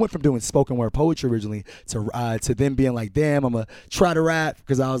so I went from doing spoken word poetry originally to then being like, damn, I'm gonna try to rap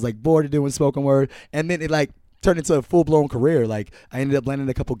because I was like bored of doing spoken word, and then it like turned into a full-blown career. Like I ended up landing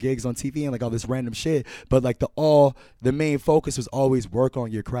a couple gigs on TV and like all this random shit, but like the main focus was always work on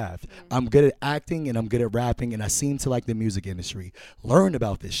your craft. I'm good at acting and I'm good at rapping, and I seem to like the music industry. Learn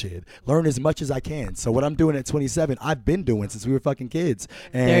about this shit. Learn as much as I can. So what I'm doing at 27, I've been doing since we were fucking kids.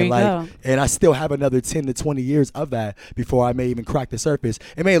 And There you go. and I still have another 10 to 20 years of that before I may even crack the surface.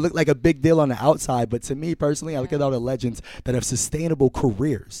 It may look like a big deal on the outside, but to me personally, I look at all the legends that have sustainable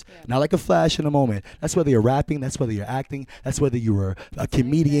careers. Not like a flash in a moment. That's whether you're rapping, that's whether you're acting, that's whether you were a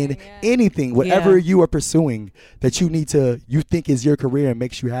comedian, anything, whatever Yeah. you are pursuing that you think is your career and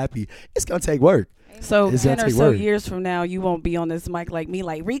makes you happy, it's gonna take work. So It's 10 gonna or take so work. years from now, you won't be on this mic like me,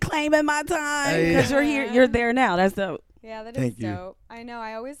 like reclaiming my time Hey. because you're here, you're there now. That's dope. Yeah, that is Thank you. dope. I know.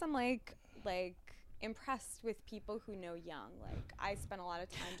 I always am like impressed with people who know young. Like I spent a lot of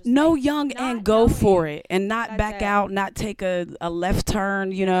time just Know like, young not and go for knowing. it, and not That's back it. out, not take a left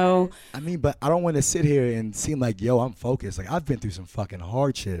turn. You know. Yes. I mean, but I don't want to sit here and seem like, yo, I'm focused. Like, I've been through some fucking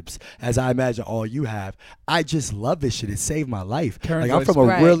hardships, as I imagine all you have. I just love this shit. It saved my life. Karen's Like, I'm from a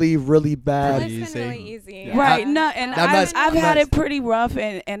always- Right. really, really Well, bad. it's been really Easy. easy. Yeah. Right, no, and I'm not- I've had that's- it pretty rough,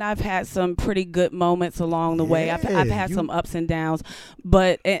 and I've had some pretty good moments along the way. I've Yeah, had you- some ups and downs,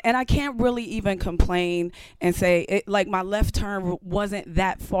 but and I can't really even complain and say it, like my left turn wasn't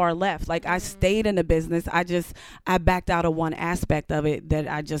that far left. Like I stayed in the business. I backed out of one aspect of it that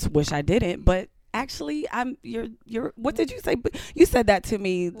I just wish I didn't. But actually, you're. What did you say? You said that to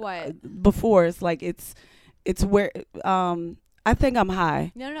me What? before. It's like it's where I think I'm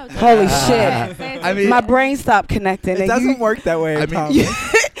high. No. Holy don't. shit. Say it I to mean- me. My brain stopped connecting. It and doesn't you- work that way. I mean,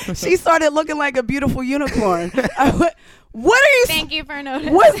 Thomas. She started looking like a beautiful unicorn. What are you? Thank you for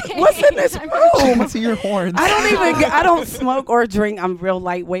noticing. What's in this I room? can see your horns. I don't smoke or drink. I'm real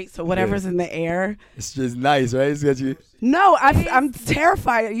lightweight, so whatever's in the air. It's just nice, right? It's got you. No, I'm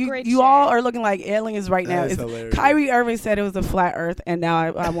terrified. You Great all shit. are looking like aliens right now. That's It's- hilarious. Kyrie Irving said it was a flat Earth, and now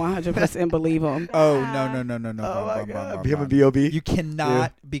I 100% believe him. Oh no. Oh my Bum, God. bum, Him and bum. B.O.B. You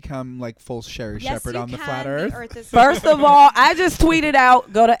cannot become like full Sherry Yes, Shepherd you on the can. flat The Earth. Earth is First of all, I just tweeted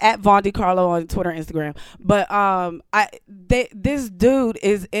out, go to @VonDiCarlo on Twitter and Instagram. But this dude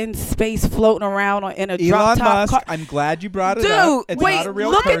is in space floating around in a drop Elon top Musk. car. I'm glad you brought it Dude, up. It's wait, not a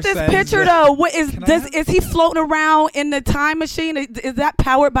real look at person. this picture though. What is Can I does have- is he floating around in the time machine? Is that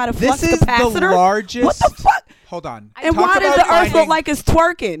powered by the This flux is capacitor? the largest. What the fuck? Hold on. And Talk why does about the Earth look finding- like it's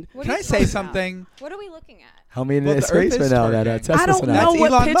twerking? What Can are I you say talking something? about? What are we looking at? How many Well, in the space Earth right is now? That twerking. Tesla's I don't now. know That's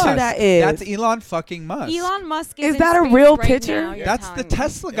what Elon picture Musk. that is. That's Elon fucking Musk. Elon Musk Is in that a space real right picture? now, you're That's the telling me.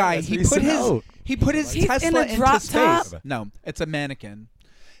 Tesla guy. that's He what put he his said. he put his He's in Tesla a into drop space. top? No, it's a mannequin.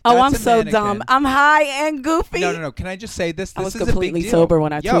 Oh, That's I'm a so mannequin. dumb. I'm high and goofy. No. Can I just say this? I This was is a completely big deal. sober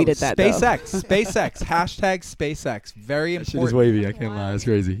when I Yo, tweeted that, though. SpaceX. Hashtag SpaceX. Very That shit is important. wavy. I can't lie. It's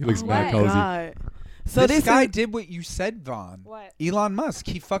crazy. He looks Oh mad my cozy. God. So this guy is, did what you said, Vaughn. What? Elon Musk.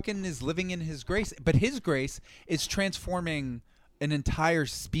 He fucking is living in his grace, but his grace is transforming an entire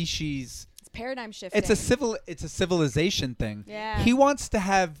species. It's paradigm shifting. It's a civilization thing. Yeah. He wants to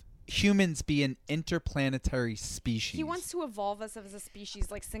have humans be an interplanetary species. He wants to evolve us as a species,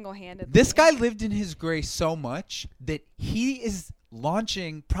 like single-handedly. This guy lived in his grace so much that he is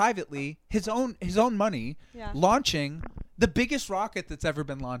launching privately his own money, Yeah. launching the biggest rocket that's ever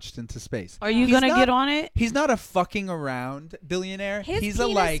been launched into space. are you He's gonna not- get on it? He's not a fucking around billionaire. His He's penis a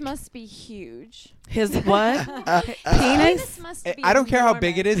like. must be huge. His what? His Penis? must be I don't care how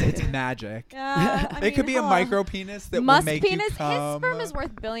big it enormous. is. It's magic. I It could mean, be a hello. micro penis that Musk will make penis. you come His sperm is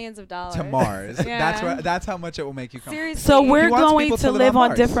worth billions of dollars. to Mars. Yeah. That's how much it will make you come. Seriously. So we're wants going people to to live live on on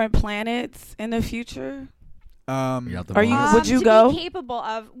Mars. different planets in the future. We got the Are you- balls. would you to go? be capable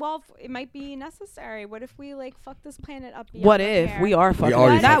of? Well, it might be necessary. What if we like fuck this planet up? beyond What repair? if we are fucking?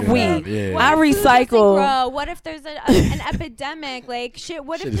 already Not fucking we. have, yeah. What I if food doesn't recycle. grow? What if there's an epidemic? Like shit.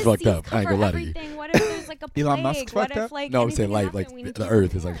 What Shit if is disease fucked up. I ain't cover gonna lie to you. everything? What if there's like a plague? Elon Musk what fucked if up? like No, I'm saying anything like happened? We need the to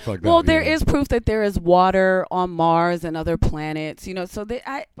Earth be is like prepared. fucked Well, up. there yeah. is proof that there is water on Mars and other planets. You know, so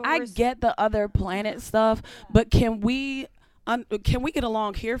I But I we're s- get the other planet stuff, but can we get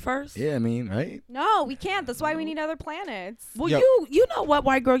along here first? Yeah, I mean, right? No, we can't. That's why we need other planets. Well, Yep. you know what,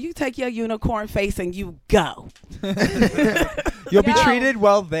 white girl, you take your unicorn face and you go. You'll be Yo. treated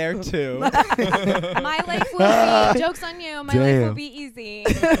well there too. My life will be jokes on you. My life will Damn. be easy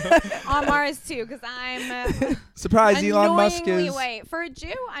on Mars too, because I'm Surprise, Elon Musk annoyingly is. white. For a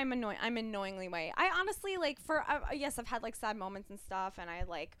Jew, I'm annoyingly white. I honestly like yes, I've had like sad moments and stuff, and I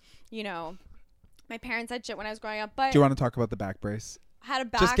like my parents had shit when I was growing up, but Do you want to talk about the back brace? had a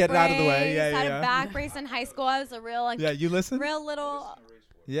back Just get it brace, out of the way. Yeah, had yeah. a back brace in high school. I was a real like Yeah, you listen. real little.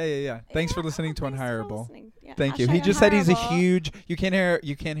 Yeah. Thanks for Yeah, listening to thanks for Unhireable. listening. Yeah, Thank you. hashtag He just said he's a Unhireable. huge. You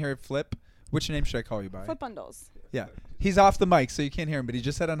can't hear Flip. Which name should I call you by? Foot bundles. Yeah. He's off the mic, so you can't hear him. But he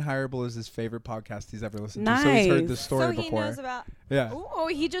just said Unhireable is his favorite podcast he's ever listened to. So he's heard Nice. this story So he before. knows about. Yeah. Ooh,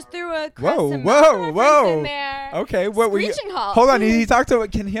 he just threw a Whoa, Crest and whoa, Mountain reference whoa. in there. Okay, what were you? Screeching halt. Hold on, he talked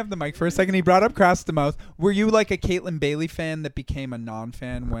about. Can he have the mic for a second? He brought up Cross the Mouth. Were you like a Caitlin Bailey fan that became a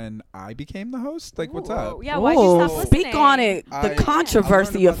non-fan when I became the host? Like, what's up? Ooh, Yeah, why'd you stop Ooh, listening? speak on it. The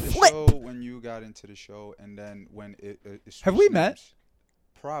controversy of Flip. Show when you got into the show, and then when it Have we switched met? names.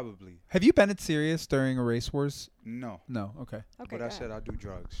 Probably Have you been at Sirius during a Race Wars? no. No. Okay. Okay, But go I ahead. said I do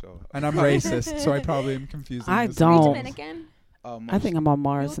drugs, so. And I'm racist, so I probably am confusing. I this. Are you don't. Dominican? I think I'm on You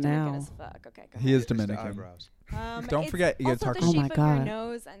Mars look Dominican now. as fuck. Okay, go He ahead. is It's the Dominican. eyebrows. Don't it's forget, you gotta also talk the about- shape Oh my of your God.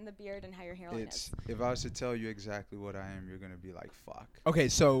 nose and the beard and how your hairline It's is. if I was to tell you exactly what I am, you're gonna be like, "Fuck." Okay,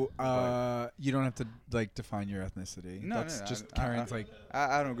 so you don't have to like define your ethnicity. No, That's no, just I- Karen's like,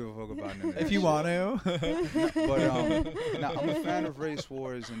 I don't give a fuck about none of that if you shit. want to. But now I'm a fan of Race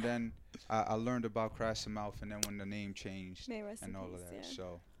Wars, and then I learned about Crash and Mouth, and then when the name changed May rest in and all of peace, that. yeah.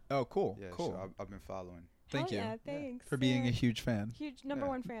 So Oh, cool, yeah, cool. so I've been following. Thank Hell you. Yeah, thanks. For being a Yeah. huge fan. Huge number Yeah.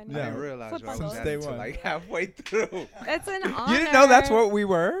 one fan. Yeah. I didn't realize Flip I was bundles. Since at day until one. like halfway through. That's an honor. You didn't know that's what we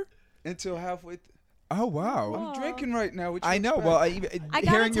were? Until halfway. Oh wow. Whoa. I'm drinking right now. What you I know. expect? Well, I gotta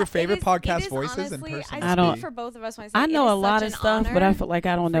hearing your tell- it favorite is- podcast it is voices honestly, in person. I I don't- speak for both of us when I say I it know is a lot such of an stuff, but I honor feel like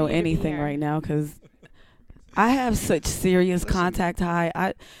I don't for know you to be anything here. right now because I have such serious Listen. contact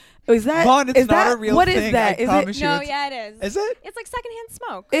high. Is that Vaughn, it's is not that a real what thing, is that? I Is promise it? you. No, it's- yeah, it is. Is it? It's like secondhand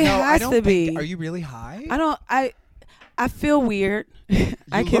smoke. It No, I has don't to think- be. Are you really high? I feel weird.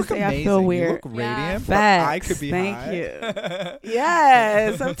 I You can look say amazing. I feel You weird. look Yeah. radiant. but I Facts. could be Thank high. you.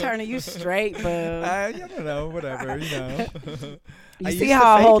 Yes, I'm turning you straight, boo. I don't know. Whatever. You know. You I see used to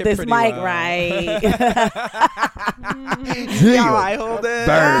how I fake hold it this pretty mic, well. right? See how I hold it?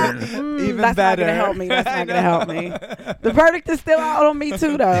 Burn. Even that's better. not gonna help me. That's I not gonna help me. know. The verdict is still out on me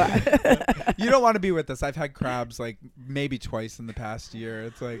too, though. You don't want to be with us. I've had crabs like maybe twice in the past year.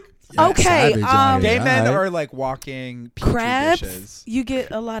 It's like Okay, savage out gay here, men alright. are like walking petri crabs. dishes. You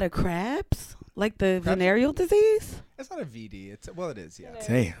get a lot of crabs, like the Crabs? venereal disease. It's not a VD. It's well, it is. Yeah, It is.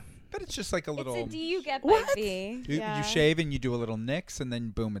 Damn. but it's just like a little. It's a D you get by What? V. You, Yeah. you shave and you do a little nicks and then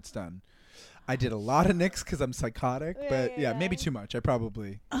boom, it's done. I did a lot of nicks because I'm psychotic, Yeah, but yeah, yeah, maybe yeah. too much. I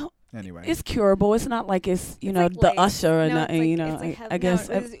probably. Oh, Anyway. It's curable. It's not like it's It's know like the lace. usher or No, nothing. it's like, You know, it's like I guess.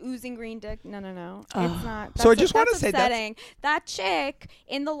 no, it's oozing green dick. No. Oh. It's not. So I That's just wanna say that's- upsetting. That chick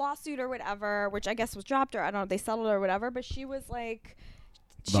in the lawsuit or whatever, which I guess was dropped or I don't know, they settled or whatever, but she was like.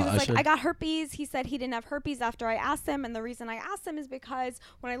 She The was like, usher? I got herpes. He said he didn't have herpes after I asked him. And the reason I asked him is because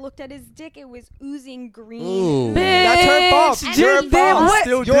when I looked at his dick, it was oozing green. Ooh. That's her fault. And Your he fault. said- What?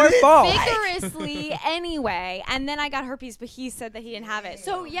 Still Your did it? fault. Vigorously anyway. And then I got herpes, but he said that he didn't have it.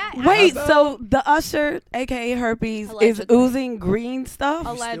 So, yeah. Wait, How's so the usher, aka herpes, Allegedly. is oozing green stuff?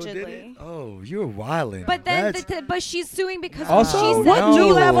 Allegedly. Oh, you're wilding. But then, That's- but she's suing because Also, she said What No.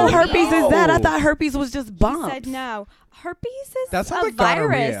 new level No. herpes is that? I No. thought herpes was just He bumps. said no. Herpes is That sounds a like virus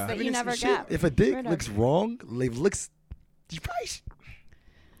gonorrhea. that I you it's never shit. get. If a dick rid of. looks wrong, it looks. You probably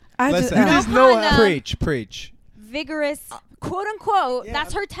I Listen, just, No just know pun, how- preach. Vigorous, quote unquote. Yeah.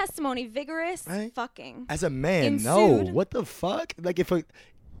 That's her testimony. Vigorous Right. fucking. as a man, no. Ensued. What the fuck? Like if I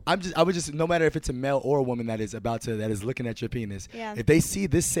would just no matter if it's a male or a woman that is looking at your penis. Yeah. If they see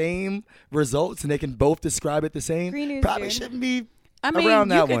the same results and they can both describe it the same, Green news, probably dude. shouldn't be I mean, around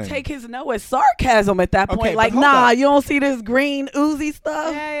you that can one. take his no as sarcasm at that Okay, point. but Like, hold nah, up. you don't see this green oozy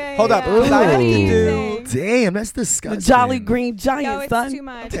stuff? Hold up, Yeah. 'cause I have to Ooh, do- damn, that's The disgusting. Jolly Green Giant, Yo, it's son. too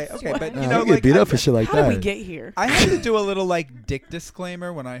much. Okay, It's okay, too but much. you Nah, know, you get like beat I, up for shit like How that. did we get here? I have to do a little like dick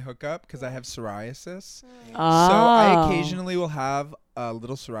disclaimer when I hook up because I have psoriasis. So Oh. I occasionally will have a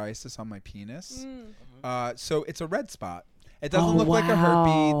little psoriasis on my penis. Mm. So it's a red spot. It doesn't Oh, look like a wow.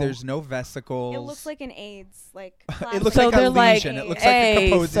 herpes. There's no vesicles. It looks like an AIDS, like It looks So like a they're like, lesion. It looks hey, like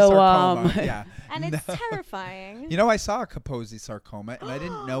a Kaposi so, sarcoma. Yeah. and it's No. terrifying. You know, I saw a Kaposi sarcoma and I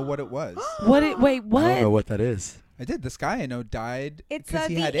didn't know what it was. Wait, I don't know what? what that is. I did. This guy I know died It's because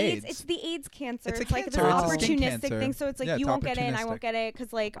he the had AIDS. AIDS. It's the AIDS cancer. It's a It's like cancer. this It's a skin opportunistic cancer. thing. So it's like Yeah, you it's won't get it and I opportunistic. won't get it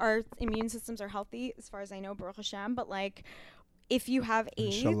because like our immune systems are healthy as far as I know, Baruch Hashem. But like, if you have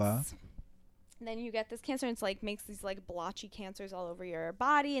AIDS, Inshallah. then you get this cancer and it's like makes these like blotchy cancers all over your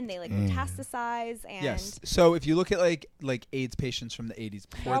body and they like Mm. metastasize and Yes. So if you look at like AIDS patients from the 80s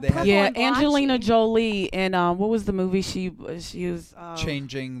before all they had purple Yeah, and blotchy. Angelina Jolie and what was the movie she was?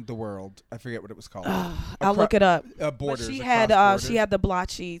 Changing the World, I forget what it was called. I'll look it up. Borders. But she Across had Borders. she had the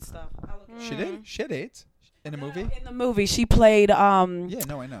blotchy stuff. She did. She had AIDS in a movie. In the movie, she played Yeah,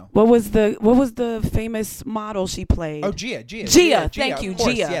 no, I know. what was the famous model she played? Oh, Gia. Thank you, of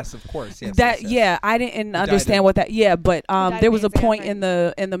course, Gia. Yes, of course. Yes, That yes, yes. yeah, I didn't died understand in- what that. Yeah, but died there of was a AIDS, yeah, point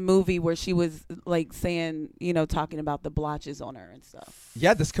right. in the movie where she was like saying, talking about the blotches on her and stuff.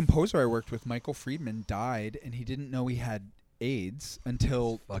 Yeah, this composer I worked with, Michael Friedman, died, and he didn't know he had AIDS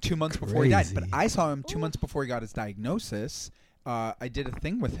until Fucking 2 months before he died. But crazy. I saw him 2 months before he got his diagnosis. I did a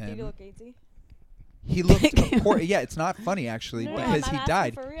thing with Did you him. look AIDS-y? He looked, yeah, it's not funny actually No, because I'm he asking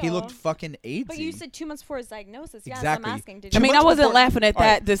died. for He real. looked fucking AIDS. But you said 2 months before his diagnosis. Yeah, Exactly. I'm asking. Did Two you? I mean, I months wasn't before- laughing at All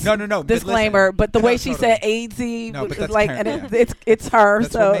right. that No, but disclaimer, listen. but the No, way she totally. said AIDSy No, but was that's like, parent- and it's her,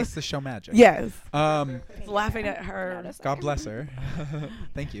 That's so what makes the show magic. yes, Um, laughing at her God bless her.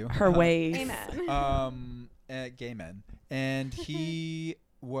 Thank you. her ways. Amen. Gay men, and he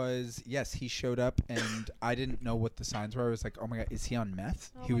was he showed up, and I didn't know what the signs were. I was like, oh my god, is he on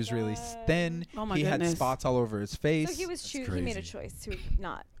meth? Oh He my was really God. thin. Oh my he had goodness. spots all over his face. So he was he made a crazy. choice to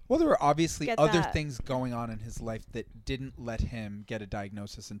not. Well, there were obviously Get other that. things going on in his life that didn't let him get a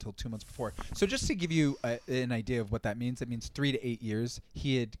diagnosis until 2 months before. So just to give you an idea of what that means, it means 3 to 8 years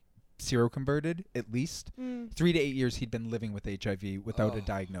he had seroconverted at least. 3 to 8 years he'd been living with HIV without a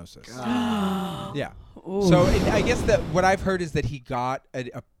diagnosis. Yeah. Ooh. So I guess that what I've heard is that he got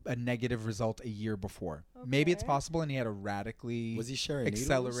a negative result a year before. Maybe it's Okay. possible, and he had a radically Was he sharing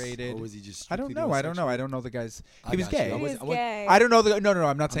accelerated. needles, or was he just? I don't strictly know. doing I don't know. sexual? I don't know the guy's. I He was got you. gay. I He was- was I was- gay. I don't know. No.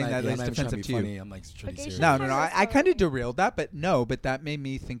 I'm not saying I'm that. not, It's I'm not trying to defensive be to you. funny. I'm like trying to be Okay, serious. she No. Kind of I kind so- of derailed that, but no. But that made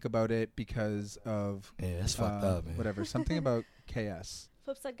me think about it because of Yeah, that's fucked up, man. whatever. Something about KS.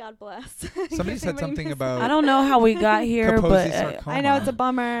 Flip said, God bless. Somebody said something about. I don't know how we got here, Kaposi but sarcoma. I know it's a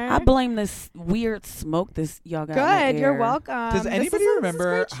bummer. I blame this weird smoke this y'all got. in the Good, you're air. welcome. Does This anybody is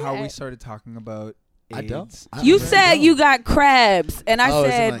remember great how we shit. started talking about AIDS? I don't. I You really said don't. you got crabs, and I Oh,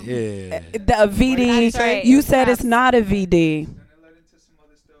 it's said my- yeah. the VD. That's right, You it's said it's crabs. not a VD.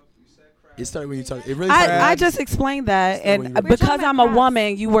 It started when you talk. It really. I started- just explained that, Started when and you were- We're talking because about I'm a crabs.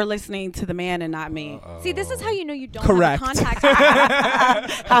 woman, you were listening to the man and not me. See, this is how you know you don't Correct. have a contact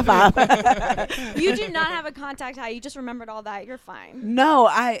high. High five. You do not have a contact high. You just remembered all that. You're fine. No,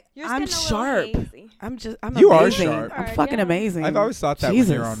 You're just I'm getting a little sharp. hazy. I'm You are amazing. sharp. I'm Alright, fucking yeah. amazing. I've always thought that when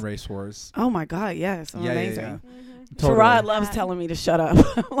Jesus. you're on Race Wars. Oh my God, yes, I'm Yeah, yeah, amazing. yeah. Mm-hmm. Totally. Sherrod loves Yeah. telling me to shut up.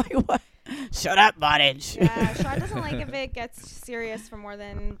 I'm like, what? Shut up, Bottage. Yeah, Shar doesn't like if it gets serious for more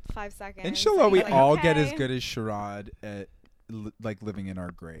than 5 seconds. Inshallah, And we he's like, all get as okay. good as Sherrod at like living in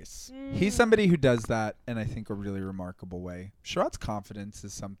our grace. Mm. He's somebody who does that in I think a really remarkable way. Sherrod's confidence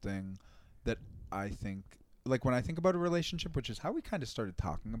is something that I think, like when I think about a relationship, which is how we kind of started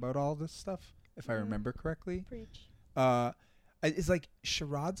talking about all this stuff, if I remember correctly. Preach. It's like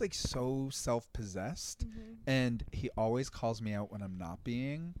Sherrod's like so self-possessed, and he always calls me out when I'm not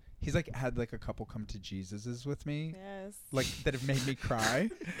being. He's like had like a couple come to Jesus's with me, Yes. like that have made me cry.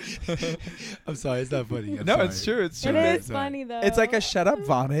 I'm sorry. It's not funny. I'm No, sorry. it's true. It's It true. is funny though. It's like a shut up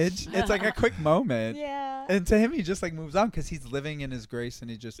Vonage. It's like a quick moment. Yeah. And to him, he just like moves on because he's living in his grace, and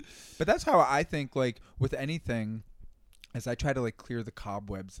he just. But that's how I think. Like with anything, as I try to like clear the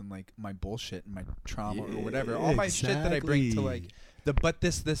cobwebs and like my bullshit and my trauma or whatever, all my shit that I bring to like the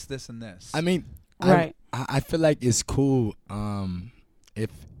this, and this. I mean, Right. I feel like it's cool if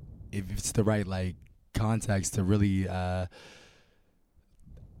it's the right like context to really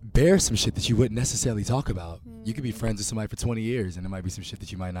bear some shit that you wouldn't necessarily talk about. You could be friends with somebody for 20 years, and there might be some shit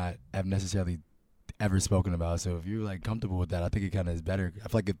that you might not have necessarily ever spoken about. So if you're like comfortable with that, I think it kind of is better. I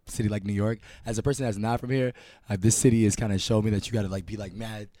feel like a city like New York, as a person that's not from here, this city has kind of showed me that you got to like be like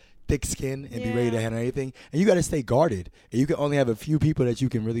mad thick skin and be ready to handle anything, and you got to stay guarded. And you can only have a few people that you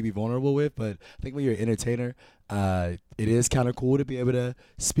can really be vulnerable with. But I think when you're an entertainer, it is kind of cool to be able to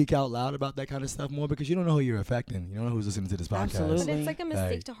speak out loud about that kind of stuff more, because you don't know who you're affecting. You don't know who's listening to this podcast. Absolutely. But it's like a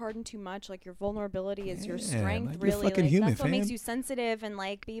mistake Like- to harden too much. Like your vulnerability is your Yeah, strength. like, you're Really, fucking like human, that's what makes fam. you sensitive and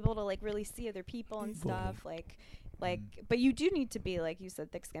like be able to like really see other people and People. stuff. Like, but you do need to be, like you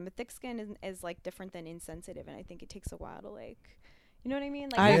said, thick skin. But thick skin is like different than insensitive, and I think it takes a while to like. You know what I mean?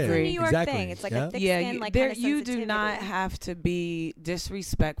 Like I that's agree. a New York Exactly. thing. It's like Yeah. a thick Yeah, skin, you, like there, kind of you do not sensitivity. have to be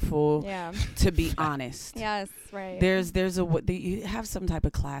disrespectful Yeah. to be honest. Yes. Right. There's you have some type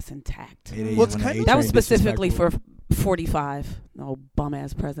of class intact. Well, it's kind of- That was specifically for 45. No bum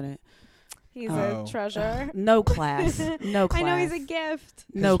ass president. He's Oh. a treasure. No class. No class. I know he's a gift.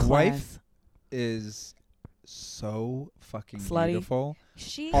 no His class. wife is so fucking Slutty. beautiful.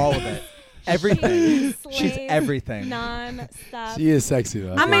 She All of is- it. Everything. She She's slays everything. Non-stop. She is sexy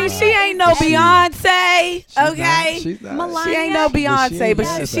though. I mean, can't she lie. ain't no She- Beyonce, she's not- okay? she's not. Melania- She ain't no But she Beyonce, ain't but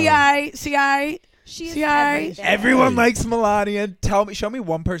bad, she though. alright. She alright. She's She alright. everything. Everyone likes Melania. Show me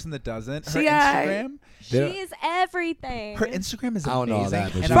one person that doesn't. Her She aight. Instagram. She is everything. Her Instagram is I don't know all amazing. that,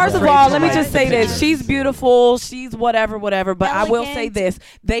 but and she's I'm First of afraid all, to let me like just the say this. pictures. She's beautiful. She's whatever. But I will say Elegant. this.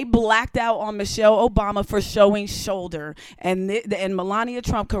 They blacked out on Michelle Obama for showing shoulder. And Melania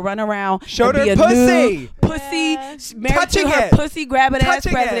Trump could run around Showed and be her a pussy. nude pussy, Yeah. married Touching to her it. pussy grabbing ass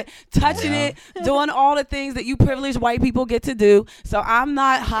Touching president, touching Yeah. it, doing all the things that you privileged white people get to do. So I'm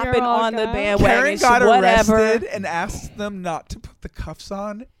not hopping on the welcome. bandwagon. Karen got whatever. arrested and asked them not to put the cuffs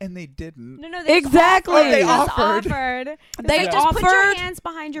on, and they didn't. No, they just Exactly. offered. They just offered. offered. They It's like, just put your offered. hands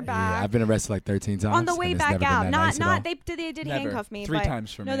behind your Yeah, back. I've been arrested like 13 times. on the way and it's back never been out. that Not nice at all. not they did Never. handcuff me. 3 but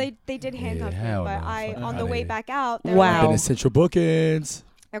times for no, me. they did Yeah, handcuff me. hell But no. I Fuck on the outta way here. back out. they were Wow. Been like- in Central Bookings.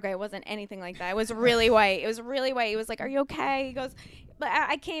 Okay, it wasn't anything like that. It was really white. It was really white. He was like, "Are you okay?" He goes, "But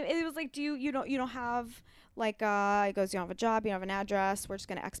I came." It was like, "Do you don't have like?" He goes, "You don't have a job. You don't have an address. We're just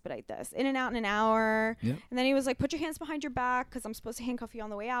gonna expedite this in and out in an hour." Yep. And then he was like, "Put your hands behind your back because I'm supposed to handcuff you on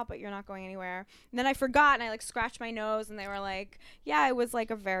the way out, but you're not going anywhere." And then I forgot and I like scratched my nose and they were like, "Yeah, it was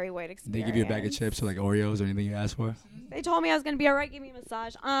like a very white They experience." give you a bag of chips or like Oreos or anything you asked for. They told me I was gonna be alright. Give me a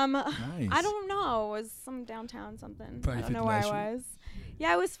massage. Nice. I don't know. It was some downtown something. Probably I don't know 59th where I Street. was.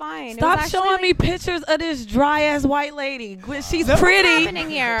 Yeah, it was fine. Stop it was showing actually, me pictures of this dry ass white lady. She's What's pretty.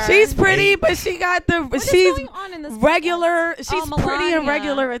 happening here? She's pretty, but she got the. What is she's going on in this regular. podcast? She's Oh, pretty and Melania.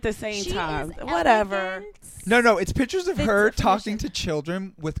 regular at the same She time. is Whatever. elegant. No, it's pictures of The her definition. talking to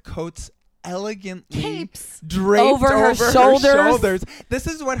children with coats elegantly Capes. draped Over her her shoulders. shoulders. This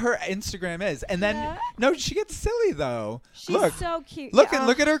is what her Instagram is. And then Yeah. no, she gets silly though. She's Look. so cute. Look Yeah. and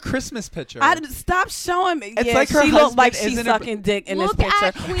look at her Christmas picture. Stop showing me. It's yeah, like her she looked husband like she's isn't a- sucking dick in Look this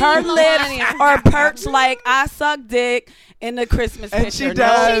at picture. Queen Her Melania. lips are perched like I suck dick in the Christmas and picture. she No.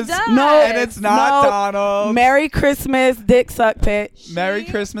 does. She does. No. And it's not No. Donald. Merry Christmas, dick suck pitch. Merry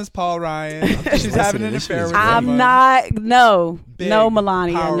She- Christmas, Paul Ryan. She's having an This shit affair is with great. I'm someone. not. No. Big, No,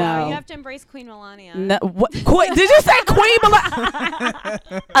 Melania. powerful. No. You have to embrace Queen Melania. No, what, did you say Queen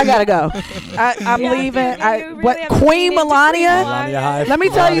Melania? I gotta go. I'm Yeah, leaving. you really What have to Queen lean into Melania? Queen Melania Hive. Let me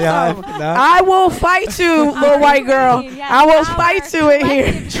tell you Melania something. Hive. No. I will fight you, little white girl. Queen, yes, I will our fight you in here.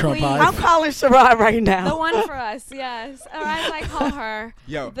 collective Trump queen. Hive. I'm calling Sherrod right The now. one for us, yes. Or as I call her,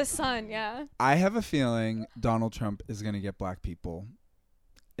 Yo, the sun, yeah. I have a feeling Donald Trump is gonna get black people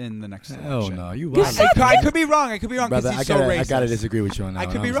in the next Hell election. no, you You lying. said I could be wrong. I could be wrong because Brother, I he's so gotta, racist. I gotta disagree with you on that. I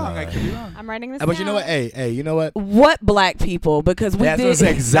could one. be I'm wrong. I sorry. could be wrong. I'm writing this But you know what? down. Hey, you know what? What black people? Because we That's did. what's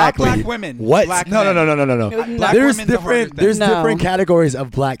exactly. Not black women. What? Black No. men. Black There's women's a harder different. thing. There's No. different categories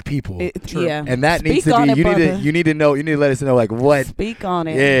of black people, True. Yeah. and that needs Speak to on be. it, You need to. brother. You need to know. You need to let us know like what. Speak on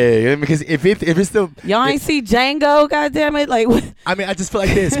it. Yeah, because if it's still. Y'all ain't see Django, goddamn it! Like, I mean, I just feel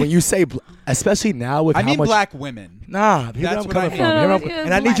like this when you say, especially now with I how mean much. black women. Nah, here's where That's I'm what I coming mean. from. No, Here's where no, I'm-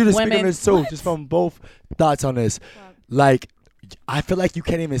 and I need you to black speak on women. this too, What? just from both thoughts on this. Like, I feel like you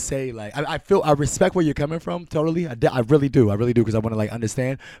can't even say like I respect where you're coming from totally. I really do because I want to like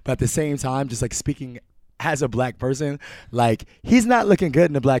understand. But at the same time, just like speaking as a black person, like he's not looking good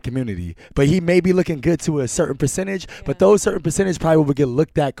in the black community, but he may be looking good to a certain percentage. But those certain percentage probably will get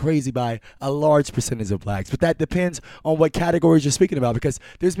looked at crazy by a large percentage of blacks. But that depends on what categories you're speaking about, because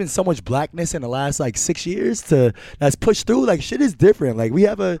there's been so much blackness in the last like 6 years that's pushed through. Like shit is different. Like we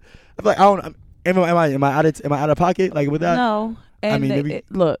have I feel like I don't. Am I out of pocket like with that? no. And I mean, maybe-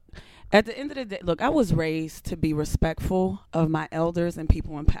 look, at the end of the day, look, I was raised to be respectful of my elders and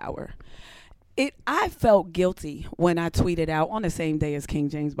people in power. I felt guilty when I tweeted out on the same day as King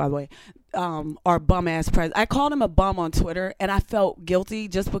James, by the way. our bum ass president. I called him a bum on Twitter, and I felt guilty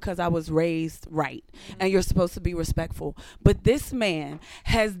just because I was raised right, and you're supposed to be respectful. But this man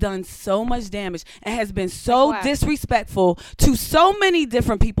has done so much damage and has been so Like what? disrespectful to so many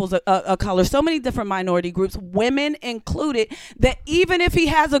different peoples of color, so many different minority groups, women included, that even if he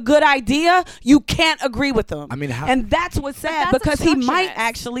has a good idea, you can't agree with him. I mean, how- and that's what's sad, that's because he might obstructionist.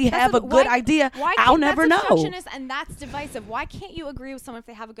 actually That's have a good why- idea. why I'll can't- never that's know. obstructionist, and that's divisive. Why can't you agree with someone if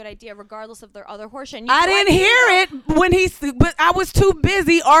they have a good idea, regardless of their other horseshit? I didn't hear it when but I was too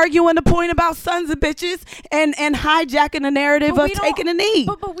busy arguing the point about sons of bitches and hijacking the narrative of taking a knee.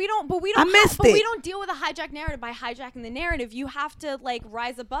 But we don't. I missed But it. we don't deal with a hijacked narrative by hijacking the narrative. You have to like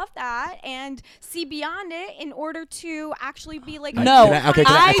rise above that and see beyond it in order to actually be like. No, Can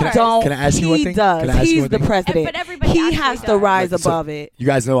I don't. can I ask you one He thing? does. Can I ask you He's one the thing? president. But everybody he actually has to does. rise So, above it. You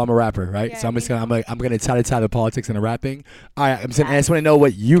guys know I'm a rapper, right? Yeah, So I'm just we gonna I'm gonna tie the politics and the rapping. All right, I just want to know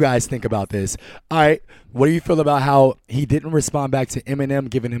what you guys think about this. All right, what do you feel about how he didn't respond back to Eminem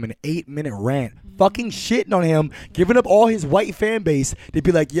giving him an 8-minute rant, fucking shitting on him, giving up all his white fan base to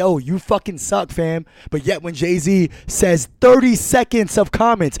be like, "Yo, you fucking suck, fam." But yet when Jay-Z says 30 seconds of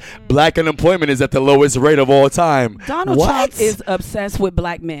comments, black unemployment is at the lowest rate of all time. Donald What? Trump is obsessed with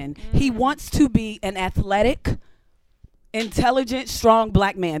black men. He wants to be an athletic, intelligent, strong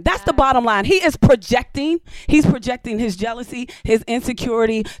black man. That's the bottom line. He is projecting. He's projecting his jealousy, his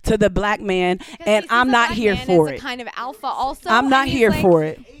insecurity to the black man, Because and he sees I'm the not black here man for as it. a kind of alpha also. I'm not and he's here like- for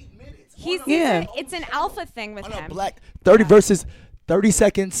it. Yeah. It's an alpha thing with On a him. black 30 versus 30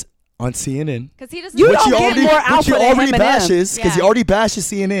 seconds on CNN. Because he doesn't. You Which don't he get already, more which alpha he than already Eminem. bashes because he Yeah. already bashes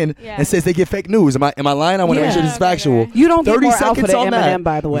CNN Yeah. and says they get fake news. Am I lying? I want to make sure Yeah. this is factual. Okay. You don't get 30 more alpha seconds than on that Eminem,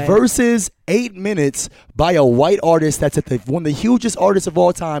 by the way. versus 8 minutes by a white artist that's at one of the hugest artists of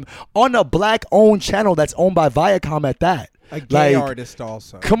all time on a black-owned channel that's owned by Viacom at that. A gay Like, artist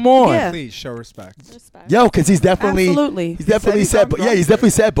also. Come on. Yeah. Please show respect. Respect. Yo, because he's definitely Absolutely. he's definitely He said said he's yeah, he's definitely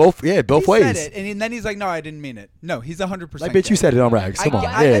said both He ways. said it, and then he's like, "No, I didn't mean it." No, he's 100%. Like, bitch, you gay. said it on rags. Come on.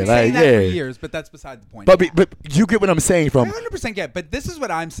 I've Yeah, been saying like, that for yeah. years, but that's beside the point. But you get what I'm saying I from 100% get. But this is what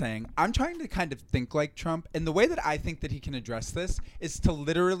I'm saying. I'm trying to kind of think like Trump, and the way that I think that he can address this is to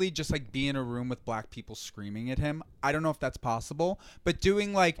literally just like be in a room with black people screaming at him. I don't know if that's possible, but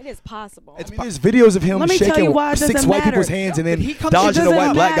doing like It is possible. It's I mean, there's videos of him Let me tell shaking you why it 6 doesn't white matter. people's hands and But then he comes- dodging it the white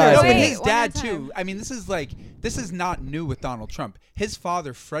doesn't black matter. guys. No, Wait, but hands. his one at dad a time. too. I mean, this is not new with Donald Trump. His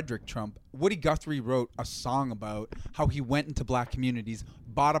father, Frederick Trump, Woody Guthrie wrote a song about how he went into black communities,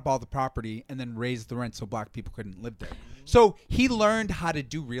 bought up all the property, and then raised the rent so black people couldn't live there. So he learned how to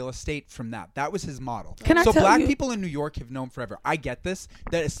do real estate from that. That was his model. Can I so tell black you- people in New York have known forever. I get this.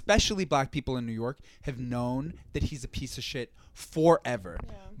 That especially black people in New York have known that he's a piece of shit forever.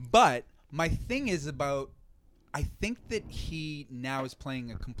 But my thing is about I think that he now is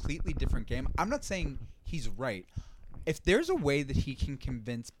playing a completely different game. I'm not saying he's right. If there's a way that he can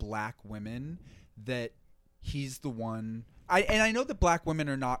convince black women that he's the one, and I know that black women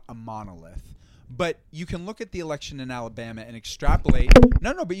are not a monolith, but you can look at the election in Alabama and extrapolate.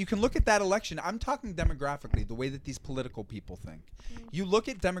 No, but you can look at that election. I'm talking demographically, the way that these political people think. You look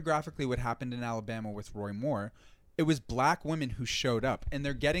at demographically what happened in Alabama with Roy Moore. It was black women who showed up, and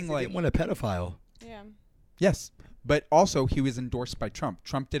they're getting They like didn't want a pedophile. Yeah. Yes, but also he was endorsed by Trump.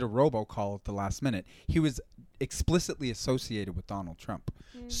 Trump did a robocall at the last minute. He was explicitly associated with Donald Trump.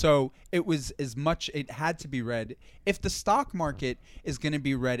 So it was it had to be read. If the stock market is going to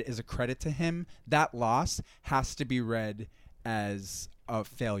be read as a credit to him, that loss has to be read as a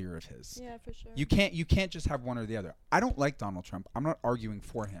failure of his. Yeah, for sure. You can't just have one or the other. I don't like Donald Trump. I'm not arguing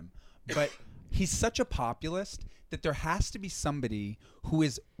for him, but he's such a populist that there has to be somebody who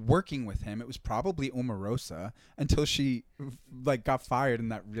is working with him. It was probably Omarosa until she like got fired in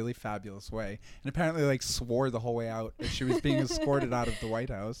that really fabulous way, and apparently like swore the whole way out as she was being escorted out of the White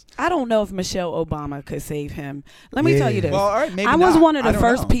House. I don't know if Michelle Obama could save him. Let me tell you this. Well, all right, maybe I was not. one of I the don't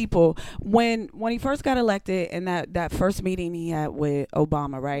first know. people when he first got elected and that first meeting he had with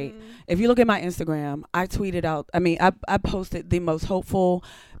Obama, right? If you look at my Instagram, I tweeted out, I posted the most hopeful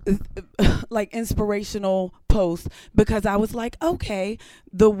like inspirational post because I was like, okay,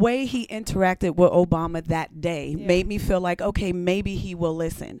 the way he interacted with Obama that day made me feel like, okay, maybe he will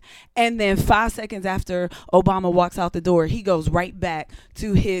listen. And then 5 seconds after Obama walks out the door, he goes right back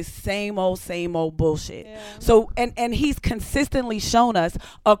to his same old bullshit. Yeah. So and he's consistently shown us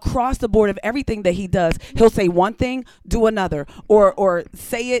across the board of everything that he does, he'll say one thing, do another, or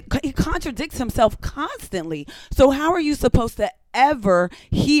say it. He contradicts himself constantly. So how are you supposed to ever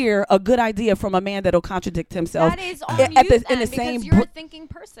hear a good idea from a man that'll contradict himself. That is on at you the, then, in the because same. you're a thinking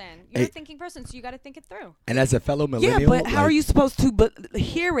person. You're Hey. a thinking person, so you got to think it through. And as a fellow millennial, Yeah, but how like, are you supposed to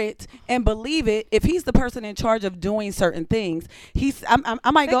hear it and believe it if he's the person in charge of doing certain things? I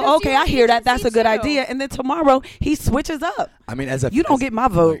might Because go, okay, I you hear can that. That's see a good too. idea, and then tomorrow he switches up. I mean, as a You don't get my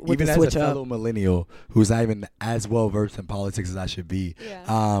vote look, with even the as switch a up. fellow millennial who's not even as well versed in politics as I should be.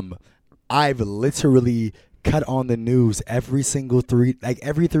 Yeah. I've literally cut on the news every 3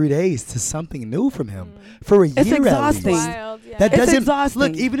 days to something new from him for a year at exhausting. least. Wild, yeah. That It's doesn't exhausting.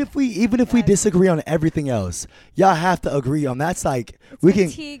 look. Even if we disagree on everything else, y'all have to agree on that's like we can.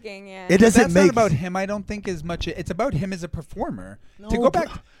 Fatiguing, yeah. It doesn't That's make not about him. I don't think as much. It's about him as a performer. To No, go back.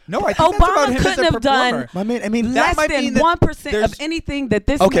 No, I think Obama that's about him as couldn't a have done performer. My man, I mean, That Less might than mean that 1% of there's- anything that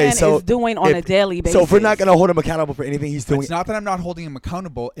this okay, man so is doing on a if- daily basis. So if we're not gonna hold him accountable for anything he's doing, It's not that I'm not holding him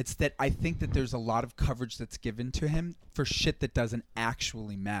accountable. It's that I think that there's a lot of coverage that's given to him for shit that doesn't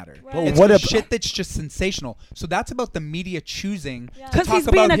actually matter. Right. But It's what for ab- shit that's just sensational. So that's about the media choosing Yeah. to 'Cause talk he's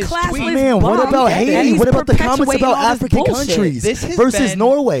being about a his classless tweet. man, what bum, about and Haiti? he's What about the comments perpetuating about all this African bullshit. countries This has versus been-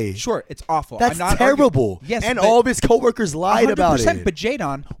 Norway? Sure, it's awful. That's I'm not terrible. arguing. Yes, and but- all of his coworkers lied about 100%, it. But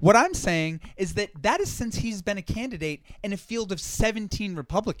Jadon, what I'm saying is that is since he's been a candidate in a field of 17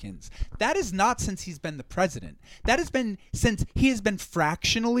 Republicans. That is not since he's been the president. That has been since he has been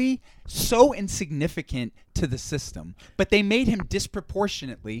fractionally so insignificant to the system. But they made him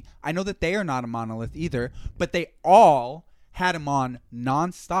disproportionately. I know that they are not a monolith either, but they all had him on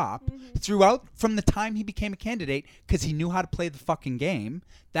nonstop throughout from the time he became a candidate because he knew how to play the fucking game.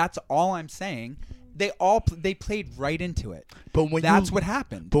 That's all I'm saying. They played right into it. But when that's you- what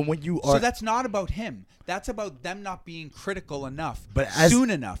happened. but when you are- so that's not about him. That's about them not being critical enough, But as- soon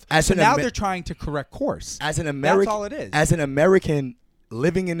enough. as So an now Amer- they're trying to correct course. As an American, that's all it is. As an American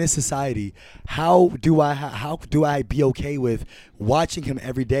living in this society, how do I be okay with watching him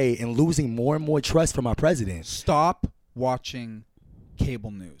every day and losing more and more trust from our president? Stop watching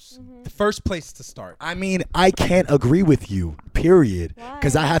cable news. The first place to start. I mean, I can't agree with you, period.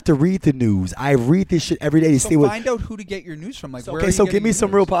 Because I have to read the news. I read this shit every day to see So what. find out who to get your news from. Like, where are Okay, you so give getting me your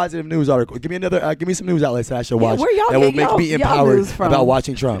some news? real positive news article. Give me another. Give me some news outlets that I should watch where y'all that will get make me y'all empowered news from? about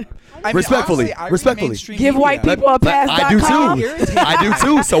watching Trump. I mean, respectfully, honestly, I read respectfully. mainstream Give media. white people a pass. I do .com. too. Irritated I do by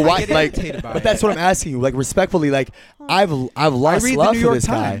too. it. So I why, get like, irritated by but it. that's what I'm asking you. Like, respectfully, like, I've lost read the love New for York this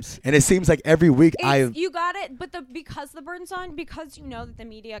guy, Times. and it seems like every week You got it, but because the burden's on, because you know that the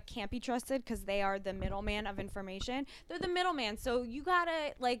media can't be trusted because they are the middleman of information. They're the middleman, so you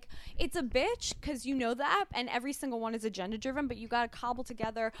gotta like it's a bitch because you know that, and every single one is agenda driven. But you gotta cobble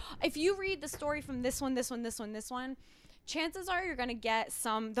together. If you read the story from this one, chances are you're going to get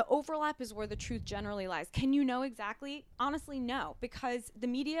the overlap is where the truth generally lies. Can you know exactly? Honestly, no, because the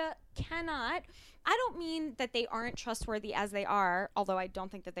media cannot. I don't mean that they aren't trustworthy as they are, although I don't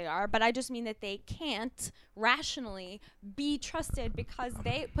think that they are, but I just mean that they can't rationally be trusted because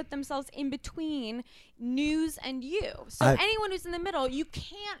they put themselves in between news and you. So anyone who's in the middle, you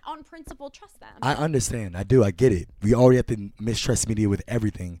can't on principle trust them. I understand. I do. I get it. We already have to mistrust media with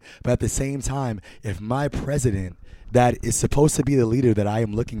everything. But at the same time, if my president that is supposed to be the leader that I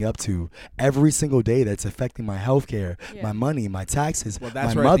am looking up to every single day that's affecting my health care, my money, my taxes, Well,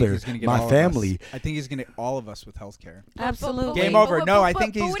 that's my where I think mother, he's gonna get my all of family. us. I think he's going to get all of us with healthcare. Absolutely. Game But over. what- No, but- I but-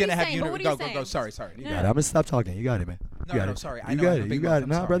 think but he's what going to are you have saying? you. But what are Go, you go, go. saying? Sorry. You got it. I'm gonna stop talking. You got it, man. You No, got no, it. sorry. I You know got I'm a it. You big got mouth. it. I'm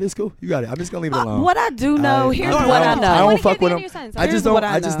Nah, sorry. brother, it's cool. You got it. I'm just gonna leave it alone. What I do know, here's no, what no, I no. know. I I don't wanna fuck get with the him. end of your sentence. I just Here's don't. what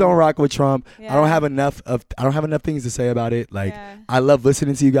I I just know. don't rock with Trump. I Yeah. don't have enough things to say about it. Like Yeah. I love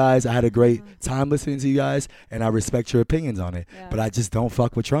listening to you guys. I had a great time listening to you guys, and I respect your opinions on it. Yeah. But I just don't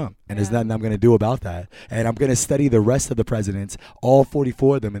fuck with Trump, and there's Yeah. nothing I'm gonna do about that. And I'm gonna study the rest of the presidents, all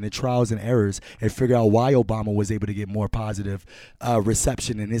 44 of them, and the trials and errors, and figure out why Obama was able to get more positive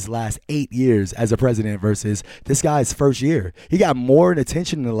reception in his last 8 years as a president versus this guy's first year. He got more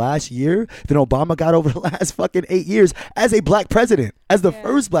attention in the last year than Obama got over the last fucking 8 years as a black president, as the Yeah.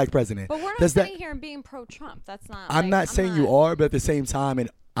 first black president. But we're not Does that- sitting here and being pro-Trump. That's not. I'm like, not saying you are, but at the same time, and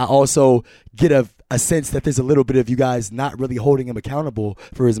I also get a sense that there's a little bit of you guys not really holding him accountable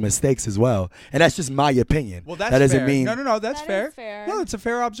for his mistakes as well. And that's just my opinion. Well, that's that doesn't fair. mean No, that's That fair. is fair. No, it's a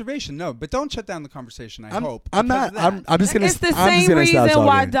fair observation. No, but don't shut down the conversation. I hope. I'm because not. of that. I'm just gonna. It's the I'm just same gonna stop reason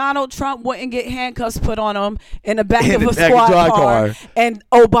why talking. Donald Trump wouldn't get handcuffs put on him in the back In of the a back of squad a car, car. and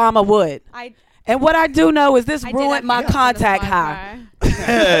Obama would. I And what I do know is this did ruined have my handcuffs in the contact squad high. car.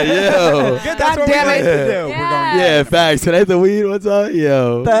 Yeah, yo. Good, that's God what damn we like it. to do. We're Yeah. going. Yeah, facts. Tonight the weed. What's up,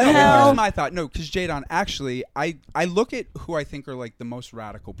 yo? The No, hell? here's my thought. No, because Jadon, actually, I look at who I think are like the most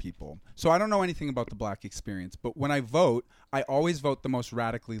radical people. So I don't know anything about the black experience, but when I vote, I always vote the most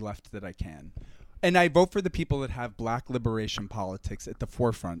radically left that I can. And I vote for the people that have black liberation politics at the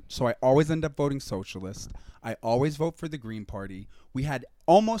forefront. So I always end up voting socialist. I always vote for the Green Party. We had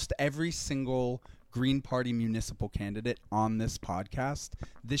almost every single Green Party municipal candidate on this podcast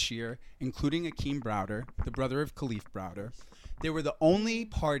this year, including Akeem Browder, the brother of Khalif Browder. They were the only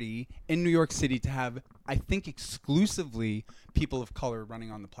party in New York City to have, I think, exclusively people of color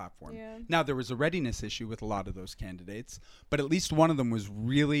running on the platform. Yeah. Now, there was a readiness issue with a lot of those candidates, but at least one of them was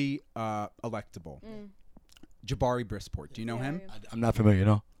really electable. Jabari Brisport. Do you know him? I'm not familiar,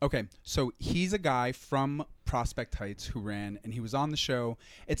 no. Okay, so he's a guy from Prospect Heights who ran, and he was on the show.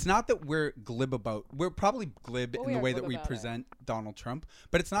 It's not that we're glib about, we're probably glib Well, in we the are way glib that we about it. present Donald Trump,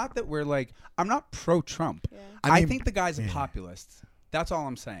 but it's not that we're like, I'm not pro-Trump. Yeah. I mean, think the guy's a populist. That's all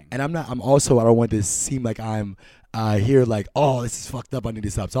I'm saying. And I'm not. I'm also. I don't want this to seem like I'm here like, oh, this is fucked up. I need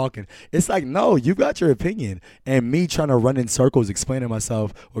to stop talking. It's like, no, you got your opinion, and me trying to run in circles explaining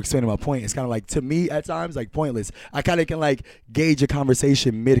myself or explaining my point. It's kind of like, to me at times, like pointless. I kind of can like gauge a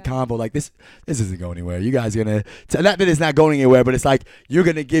conversation mid convo. Like this isn't going anywhere. You guys gonna not that it's not going anywhere, but it's like you're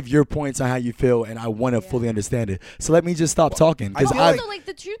gonna give your points on how you feel, and I want to fully understand it. So let me just stop talking because I feel I. Also, like,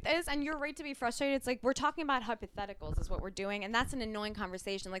 the truth is, and you're right to be frustrated, it's like we're talking about hypotheticals is what we're doing, and that's an annoying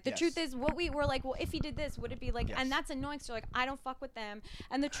conversation. Like, the truth is, what we're like, well, if he did this, would it be like, and that's annoying. So, like, I don't fuck with them.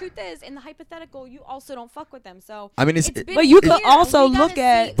 And the truth is, in the hypothetical, you also don't fuck with them. So, I mean, it's been But you could weird. also We gotta look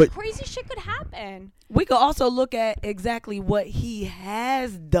at- see- But- crazy shit could happen. We could also look at exactly what he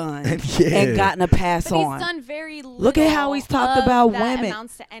has done Yeah. and gotten a pass But on. he's done very little. Look at how he's talked of about that women.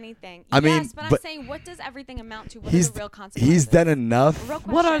 amounts to anything. I mean, yes, but I'm but- saying, what does everything amount to? What He's are the real consequences? he's done enough. Real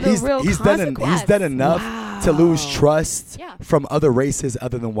What are question. the real He's done consequences? enough to lose Wow. trust Yeah. from other races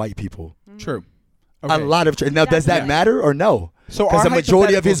other than white people. True. A lot of now. Does that Definitely. matter or no? So Because our the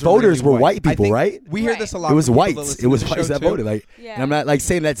majority of his hypotheticals are really voters were white I people, think right? We hear Right. this a lot. It was from people that whites. listen It was to the whites show that too. voted. Like, Yeah. and I'm not like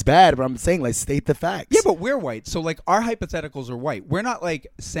saying that's bad, but I'm saying like state the facts. Yeah, but we're white, so like our hypotheticals are white. We're not like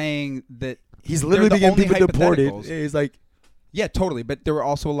saying that he's they're literally the getting only people deported. hypotheticals. He's like, Yeah, totally. But there were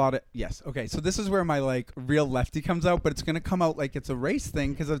also a lot of Okay, so this is where my like real lefty comes out, but it's gonna come out like it's a race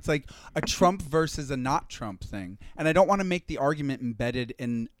thing because it's like a Trump versus a not Trump thing, and I don't want to make the argument embedded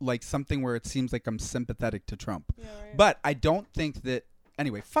in like something where it seems like I'm sympathetic to Trump. But I don't think that.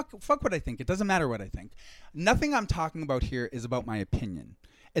 Anyway, fuck what I think. It doesn't matter what I think. Nothing I'm talking about here is about my opinion.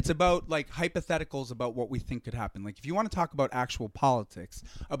 It's about like hypotheticals about what we think could happen. Like if you want to talk about actual politics,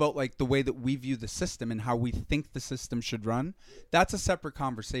 about like the way that we view the system and how we think the system should run, that's a separate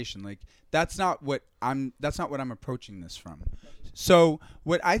conversation. Like that's not what I'm approaching this from. So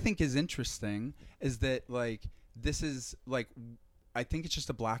what I think is interesting is that like this is like I think it's just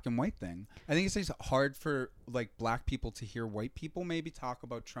a black and white thing. I think it's just hard for like black people to hear white people maybe talk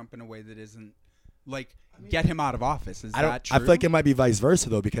about Trump in a way that isn't like get him out of office. Is that true? I feel like it might be vice versa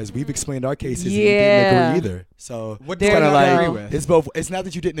though, because we've explained our cases and you Yeah. didn't agree either. So What it's do I kind of not like agree with? it's both. It's not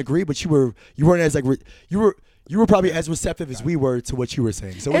that you didn't agree, but you weren't as like you were probably as receptive as we were to what you were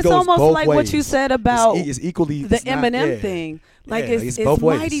saying. So it It's goes almost both like ways. what you said about it's equally the it's not- Eminem yeah. thing. Like Yeah, it's both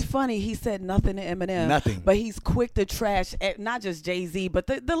ways. mighty funny. He said nothing to Eminem. Nothing. But he's quick to trash not just Jay-Z, but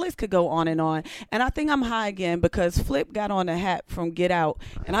the list could go on. And I think I'm high again because Flip got on a hat from Get Out,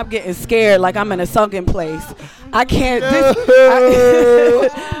 and I'm getting scared like I'm in a sunken place. I can't.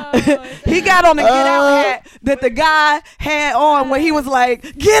 He got on the Get Out hat that the guy had on when he was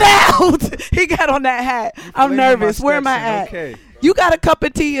like, "Get out!" He got on that hat. I'm flavor my nervous. Where am I steps in, at? okay. You got a cup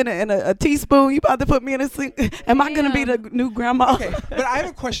of tea and a teaspoon. You about to put me in a sink? Am I gonna be the new grandma? Okay, but I have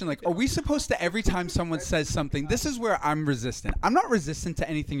a question. Like, are we supposed to every time someone says something? This is where I'm resistant. I'm not resistant to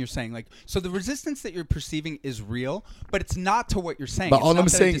anything you're saying. Like, so the resistance that you're perceiving is real, but it's not to what you're saying. But It's all not I'm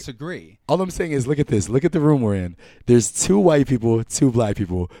that I saying- disagree. All I'm saying is, look at this. Look at the room we're in. There's 2 white people, 2 black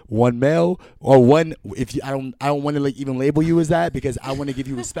people, 1 male, or 1. If you, I don't want to like even label you as that because I want to give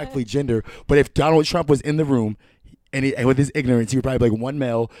you respectfully gender. But if Donald Trump was in the room, and with his ignorance, he would probably be like 1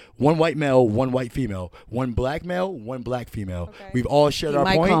 male, 1 white male, 1 white female, 1 black male, 1 black female. Okay. We've all shared He our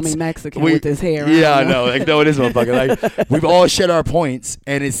might points. call me Mexican with his hair. Yeah, I don't know. Like, no, it is motherfucker. Like, we've all shared our points,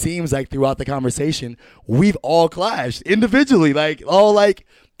 and it seems like throughout the conversation, we've all clashed individually. Like, all like,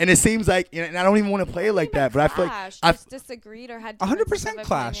 and it seems like, and I don't even want to play it like that, but I feel like just disagreed or had 100%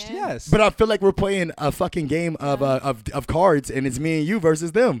 clashed. Yes. but I feel like we're playing a fucking game of cards, and it's me and you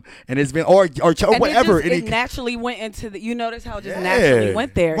versus them, and it's been or And whatever. It naturally went into the. You notice how it just Yeah. naturally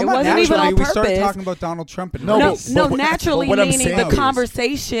went there. Well, it not wasn't even naturally. on We purpose. started talking about Donald Trump. And No, race. but- No, but naturally what I'm meaning saying the is-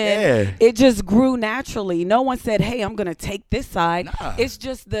 conversation. Yeah. It just grew naturally. No one said, "Hey, I'm gonna take this side." Nah. It's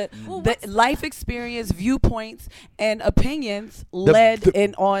just the what's- life experience, viewpoints, and opinions led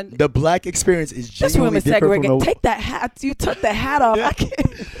in on. the black experience is This room genuinely is different from segregated. the Take that hat. You took the hat off. I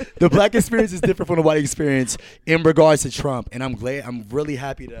can't. The black experience is different from the white experience in regards to Trump, and I'm really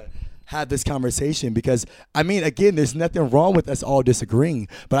happy to have this conversation because I mean, again, there's nothing wrong with us all disagreeing,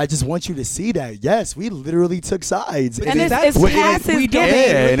 but I just want you to see that yes, we literally took sides, And it's we- passive We don't giving.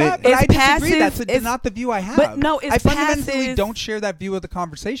 agree with and that, but I it's disagree. passive, That's not the view I have. but no, it's I fundamentally passive. don't share that view of the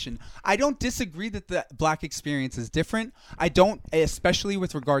conversation. I don't disagree that the black experience is different. I don't, especially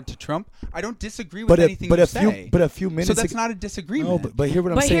with regard to Trump. I don't disagree with anything you say. But a few minutes so that's ago, not a disagreement. no, but hear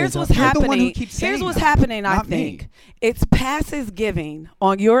what I'm But saying. here's what's You're the one happening. who keeps saying Here's what's that, happening. I not me. think it's passive giving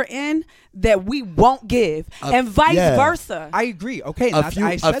on your end that we won't give, and vice yeah. versa. I agree. Okay, and a that's, few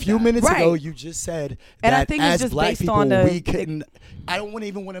I said a few that. minutes ago, Right. you just said And I that think it's as just black based people, on the- we couldn't. I don't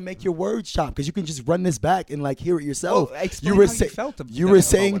even want to make your words chop because you can just run this back and like hear it yourself. Well, explain you were how you felt about you were about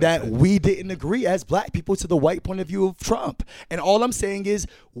saying what I that said. we didn't agree as black people to the white point of view of Trump, and all I'm saying is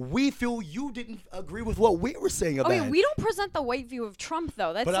we feel you didn't agree with what we were saying about. Okay, we don't present the white view of Trump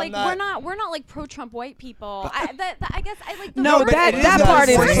though. That's But I'm like not- we're not like pro-Trump white people. I guess I like the No, word- that- it is that not part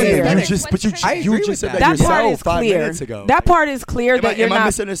is the same. clear. You What's just, but tricky? I you agree just with said that. that that part yourself is 5 clear. minutes ago. That part is clear am that you're I not.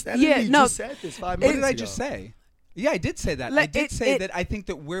 misunderstanding? Yeah, you no. just said this 5 What minutes did I ago. just say? Yeah, I did say that. I Let- did it- say it- that I think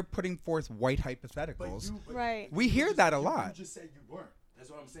that we're putting forth white hypotheticals. Right. We hear that a lot. just said you weren't. That's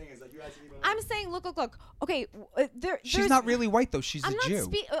what I'm saying. Is like you guys even. I'm saying, look. Okay, She's there's not really white though. She's I'm a not Jew.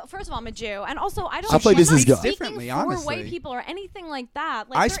 first of all, I'm a Jew, and also I don't. I feel like I'm this not is go- speaking differently, for honestly. white people or anything like that.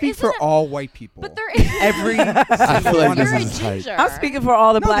 Like, I there speak for isn't a- all white people. But there is Every feel like single one of You're a this is them. hype. ginger. I'm speaking for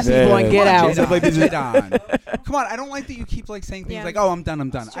all the black this is- people and Yeah. get Come on, out. Jadon, Like this is- Jadon. Come on, I don't like that you keep like saying things Yeah. like, "Oh, I'm done, I'm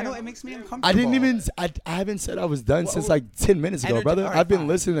done." It's I know true. it makes me uncomfortable. I didn't even. I haven't said I was done since like 10 minutes ago, Ener- brother. all right, I've been fine.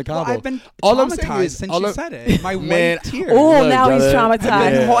 listening to Well, convo. I've been all I'm saying traumatized is, since all you I'm- said it. My Man, white tears. Oh, Look, now he's brother. traumatized.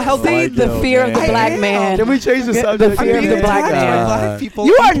 Yeah, Well, See like, the yo, fear of the man. black I am. man. Can we change the The subject? fear of being the black attacked by man. black people.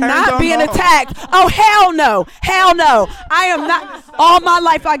 You are Karen not don't being know. attacked. Oh, hell no. Hell no. I am not. All my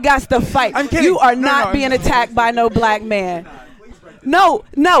life I got to fight. I'm kidding. You are No, not no, being I'm just- attacked by no black man. No.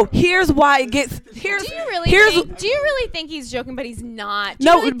 Here's why it gets. Here's. Do you really Here's. think he's joking, but he's not? Do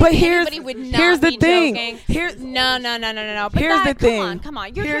No, you really but think here's- anybody would not here's the be thing. joking? Here's- no. But Here's the thing. Come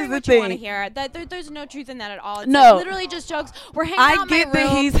on. You're Here's hearing the what you want to thing. hear. There's no truth in that at all. It's No. like literally just jokes. We're hanging I out in my get that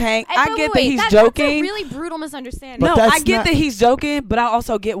room. he's Wait, that wait, he's that's a joking. really brutal misunderstanding. But No, I that's get not- that he's joking, but I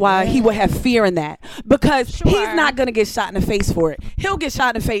also get why he would have fear in that because he's Sure. not gonna get shot in the face for it. He'll get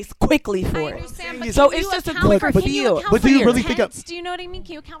shot in the face quickly I for it. understand, but So can it's you just a account quick for, can you feel. account But for do you really think intent? Do you know what I mean?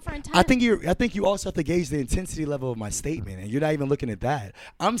 Can you account for intent? I think you also have to gauge the intensity level of my statement, and you're not even looking at that.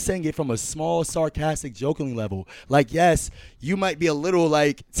 I'm saying it from a small, sarcastic, jokingly level. Like, yes, you might be a little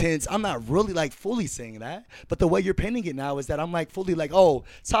like tense. I'm not really like fully saying that, but the way you're painting it now is that I'm like fully like, oh,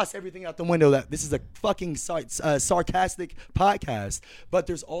 toss everything out the window. That this is a fucking sarcastic podcast. But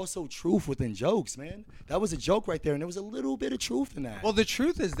there's also truth within jokes, man. That was a joke right there, and there was a little bit of truth in that. Well, the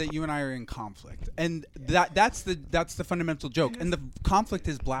truth is that you and I are in conflict, and that's the fundamental joke. And the conflict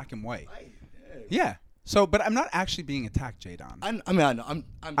is black and white. Yeah. So, but I'm not actually being attacked, Jadon. I mean, I know. I'm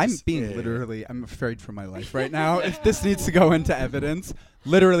just, being yeah. literally. I'm afraid for my life right now. If this needs to go into evidence,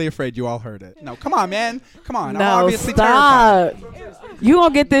 literally afraid. You all heard it. No, come on, man. Come on. I'm No, obviously terrified. stop. You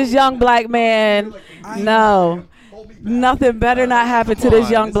gonna get this young black man? No, nothing better not happen to this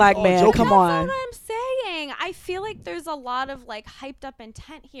young black man. joking. Come That's on. what I'm saying. I feel like there's a lot of like hyped up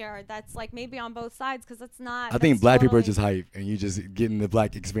intent here. That's like maybe on both sides because it's not. I think that's black people are totally- just hype, and you just getting the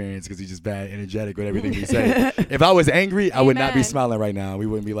black experience because you're just bad, energetic with everything we say. If I was angry, I would not be Amen. smiling right now. We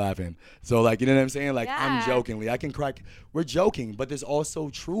wouldn't be laughing. So, like, you know what I'm saying? Like, I'm Yeah. jokingly, I can crack. We're joking, but there's also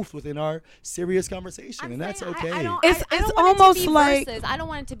truth within our serious conversation, I'm and that's saying okay. I don't, It's- I it's don't want almost it to be like- verses. I don't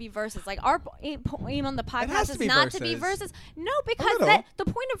want it to be verses. Like our aim on the has podcast to is be not to be verses. verses. No, because little. the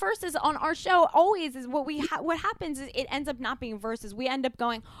point of verses on our show always is what what happens is it ends up not being verses. We end up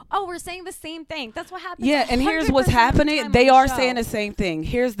going, oh, we're saying the same thing. That's what happens. Yeah, and here's 100% what's of the happening. time They on are the saying show. the same thing.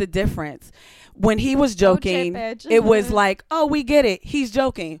 Here's the difference. When he was joking, bitch. it was like, oh, we get it. He's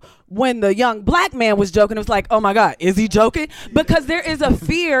joking. When the young black man was joking, it was like, oh my God, is he joking? Because there is a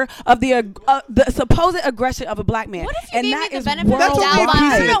fear of the supposed aggression of a black man. What if you and gave that me the is benefit of That's the only doubt? a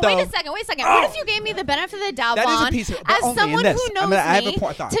piece of No, it, wait though. a second. What if you gave me the benefit of the doubt, That is a Vaughn, piece of it, but as only in someone this. who knows I have a me,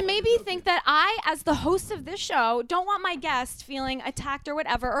 thought. to maybe think that I, as the host of this show, don't want my guest feeling attacked or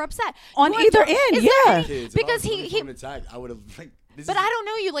whatever or upset On You are either doing- end, is there yeah. any- because he attacked, I would have like But I don't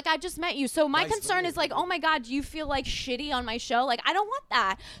know you. Like, I just met you. So my Vice concern is versa. like, oh my God, do you feel like shitty on my show? Like, I don't want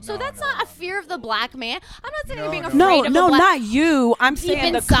that. So that's not a fear of the black man. I'm not saying you're being afraid No, of no, the black. not you. I'm Deep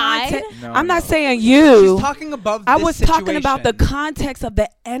saying the inside? context. No, I'm not no. saying you. She's talking above I this was talking about the situation. context of the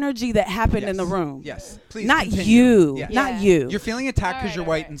energy that happened in the Yes. room. Yes, please. Not continue. you. Yes. Not Yeah. you. You're feeling attacked because Alright, you're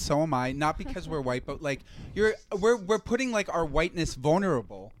white, alright. and so am I. Not because we're white, but like we're putting like our whiteness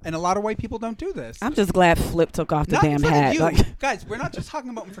vulnerable, and a lot of white people don't do this. I'm just glad Flip took off the Not in damn front hat. of you. Like, Guys, we're not just talking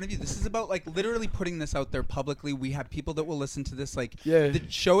about in front of you. This is about like literally putting this out there publicly. We have people that will listen to this. Like, Yeah. the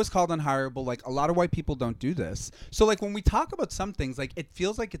show is called Unhireable. Like, a lot of white people don't do this. So like when we talk about some things, like it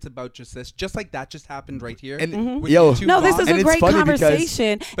feels like it's about just this, just like that just happened right here. And with yo, you two no, this blondes. is And a it's great funny because-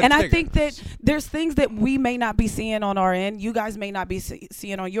 conversation, But and it's I think that there's things that we may not be seeing on our end. You guys may not be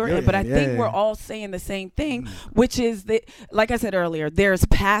seeing on your Your end, but I end, think yeah. we're all saying the same thing, which is that, like I said earlier, there's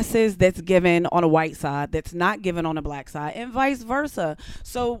passes that's given on a white side that's not given on a black side, and vice versa.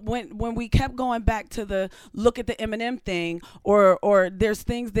 So when we kept going back to the look at the Eminem thing, or there's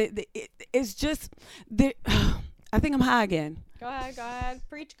things that it's just there. I think I'm high again. Go ahead.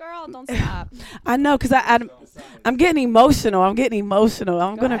 Preach, girl. Don't stop. I know, because I'm getting emotional. I'm Go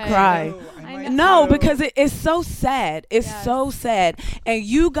gonna ahead. cry. I No, because it's so sad. It's Yes. so sad. And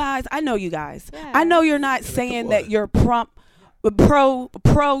you guys, I know you guys. Yeah. I know you're not saying that you're pro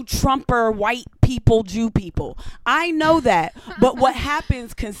Trumper white people, Jew people. I know that. But what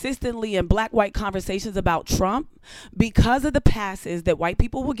happens consistently in black white conversations about Trump, because of the passes that white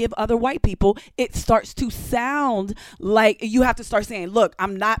people will give other white people, it starts to sound like you have to start saying, look,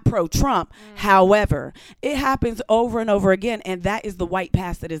 I'm not pro Trump. However, it happens over and over again, and that is the white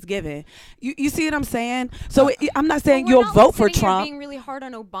pass that is given. You see what I'm saying? So I'm not saying But we're you'll not vote for listening here Trump. being really hard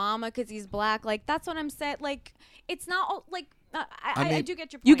on Obama because he's black. Like, that's what I'm saying. Like, it's not all, like, I mean, do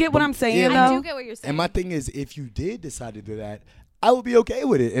get your point. You get what I'm saying, Yeah, I though? do get what you're saying. And my thing is, if you did decide to do that, I would be okay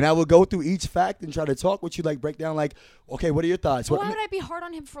with it, and I would go through each fact and try to talk with you, like break down, like, okay, what are your thoughts? But What why would I be hard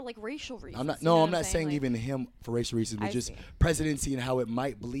on him for like racial reasons? I'm not. You know No, what I'm not saying Like, even him for racial reasons, but I just see. presidency and how it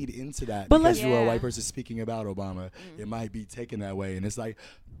might bleed into that. But because let's- you are a Yeah. white person speaking about Obama, it might be taken that way, and it's like,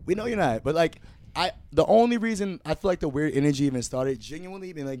 we know you're not, but like. The only reason I feel like the weird energy even started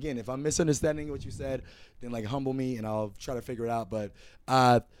genuinely, and again, if I'm misunderstanding what you said, then like humble me and I'll try to figure it out. But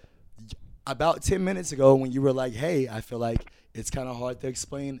about 10 minutes ago, when you were like, "Hey, I feel like it's kind of hard to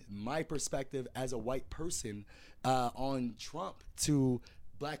explain my perspective as a white person on Trump to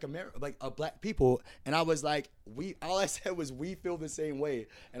Black America, like black people," and I was like, all I said was we feel the same way,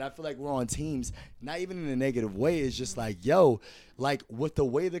 and I feel like we're on teams, not even in a negative way. It's just like, yo, like with the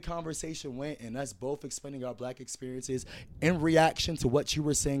way the conversation went and us both explaining our black experiences in reaction to what you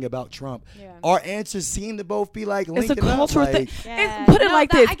were saying about Trump, Yeah. our answers seem to both be like It's a linking up, cultural like, thing. Yeah. Put it No,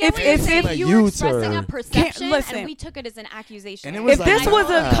 like that- this. I get what you're saying. like You you were expressing two- a perception, listen. and we took it as an accusation. And it was If like, this was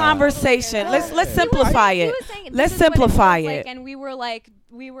a nah. conversation, let's He was- simplify he it. was saying, Let's this is what it feels simplify like, it. and we were like,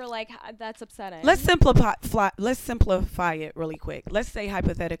 that's upsetting. Let's simplify it really quick. Let's say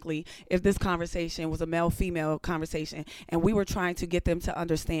hypothetically, if this conversation was a male-female conversation, and we were trying to get them to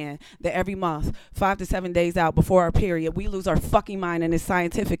understand that every month, 5 to 7 days out before our period, we lose our fucking mind and it's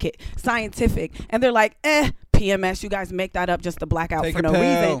scientific, and they're like, PMS, you guys make that up just to black out Take for a no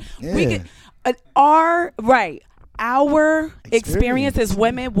pill. reason. We Yeah. get our experience as Experience.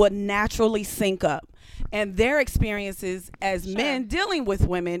 women would naturally sync up. And their experiences as men dealing with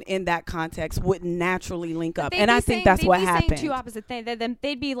women in that context would naturally link up. And I think that's what happened. They'd be saying two opposite things.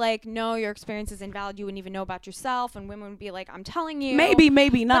 They'd be like, no, your experience is invalid. You wouldn't even know about yourself. And women would be like, I'm telling you. Maybe But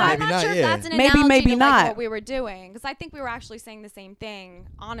not. I'm Maybe not not, sure yeah. if that's an Maybe, analogy maybe to not. like what we were doing. Because I think we were actually saying the same thing,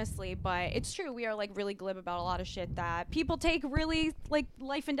 honestly. But it's true. We are like really glib about a lot of shit that people take really like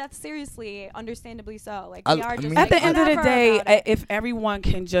life and death seriously, understandably so. Like we are I just mean- like, At the end of the whatever day, about it. if everyone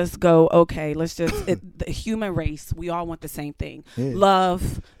can just go, okay, let's just, the human race, we all want the same thing. Yeah.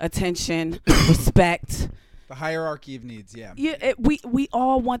 Love, attention, respect. The hierarchy of needs, yeah. Yeah, we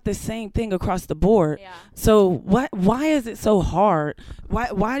all want the same thing across the board. Yeah. So why is it so hard?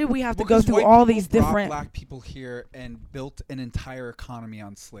 Why do we have to go Because through white all people these brought different black people here and built an entire economy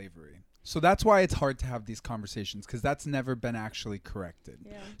on slavery. So that's why it's hard to have these conversations, because that's never been actually corrected.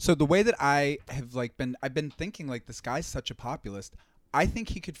 Yeah. So the way that I have I've been thinking like, this guy's such a populist. I think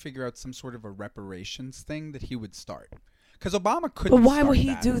he could figure out some sort of a reparations thing that he would start. Because Obama couldn't. But why start would he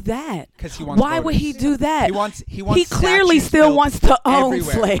that. do that? 'Cause he wants Why would he voters. do that? He wants He clearly statues still built wants to own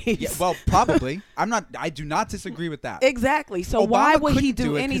everywhere. slaves. Yeah, well, probably. I do not disagree with that. Exactly. So Obama why would he couldn't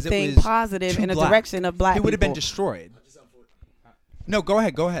do it 'cause it anything was positive too in the black. direction of black He would have been people? destroyed. No, go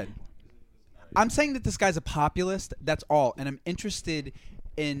ahead. I'm saying that this guy's a populist. That's all, and I'm interested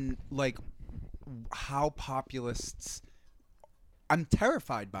in like how populists. I'm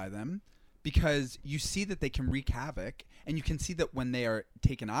terrified by them because you see that they can wreak havoc, and you can see that when they are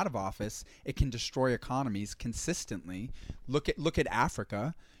taken out of office, it can destroy economies consistently. Look at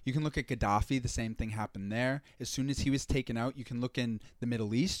Africa. You can look at Gaddafi. The same thing happened there. As soon as he was taken out, you can look in the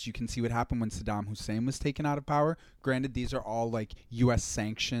Middle East. You can see what happened when Saddam Hussein was taken out of power. Granted, these are all like U.S.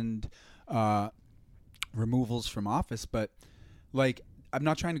 sanctioned removals from office, but like I'm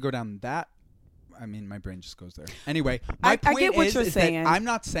not trying to go down that. I mean, my brain just goes there. Anyway, my point get what you're is saying. that I'm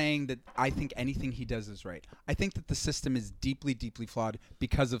not saying that I think anything he does is right. I think that the system is deeply, deeply flawed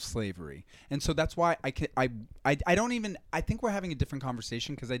because of slavery. And so that's why I think we're having a different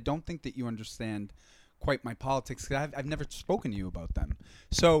conversation because I don't think that you understand quite my politics. 'Cause I've never spoken to you about them.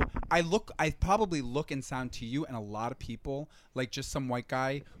 So I probably look and sound to you and a lot of people like just some white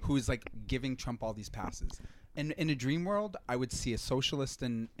guy who is like giving Trump all these passes. And in a dream world, I would see a socialist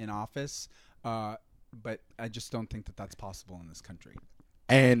in office. But I just don't think that that's possible in this country.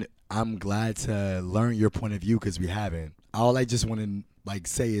 And I'm glad to learn your point of view because we haven't. All I just want to like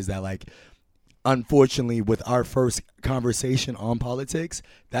say is that like, unfortunately, with our first conversation on politics,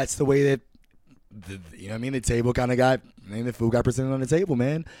 that's the way that you know what I mean. The table kind of the food got presented on the table,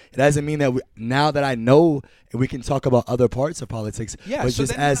 man. It doesn't mean that now that I know and we can talk about other parts of politics. Yeah, but so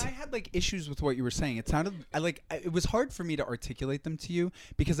just then when I had like issues with what you were saying. It sounded it was hard for me to articulate them to you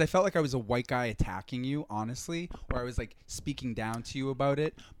because I felt like I was a white guy attacking you, honestly, or I was like speaking down to you about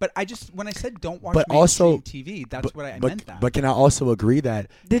it. But I just when I said don't watch mainstream TV, that's what I meant. That. But can I also agree that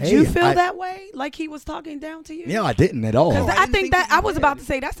did you feel that way? Like he was talking down to you? Yeah, I didn't at all. Because I think that I was about to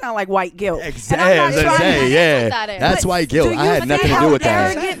say that sounded like white guilt. Exactly. That's white guilt. I had nothing to do with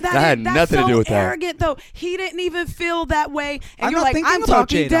that. I had nothing to do with that. Arrogant though. He didn't even feel that way, and I'm you're not like, thinking I'm about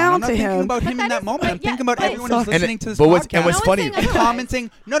talking Jadon. down I'm not to thinking him. about him in that moment. I'm thinking about everyone who's listening to this podcast. And what's funny, and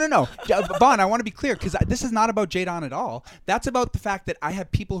commenting. No. Vaughn, I want to be clear because this is not about Jadon at all. That's about the fact that I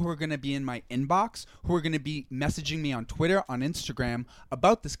have people who are going to be in my inbox who are going to be messaging me on Twitter, on Instagram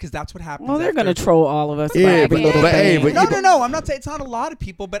about this because that's what happens. Well, they're going to troll all of us. Yeah, but no. I'm not saying it's not a lot of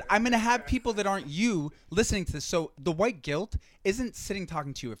people, but I'm going to have people that aren't you listening to this. So the white guilt isn't sitting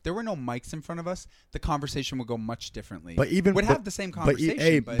talking to you. If there were no mics in front of us, the conversation would go much differently. But even would have the same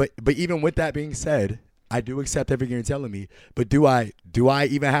conversation. But even with that being said, I do accept everything you're telling me. But do I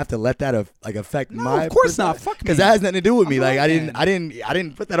even have to let that affect my? No, of course not. Fuck me. Because that has nothing to do with me. Like I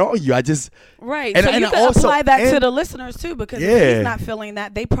didn't put that on you. I just right. And, so and you can apply that to the listeners too, because if he's not feeling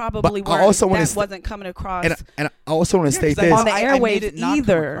that, they probably weren't. That wasn't coming across. And I also want to state this on the airwaves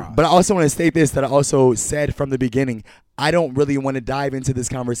either. But I also want to state this that I also said from the beginning. I don't really want to dive into this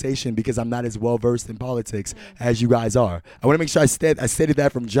conversation because I'm not as well versed in politics as you guys are. I want to make sure I stated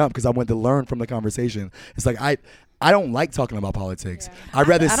that from jump because I wanted to learn from the conversation. It's like I don't like talking about politics. Yeah. I'd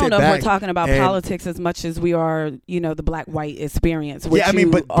rather sit back. I don't know if we're talking about politics as much as we are, the black white experience. Which yeah, I mean,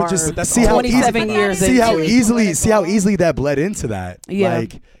 but just see how 27 years. See how easily that bled into that. Yeah.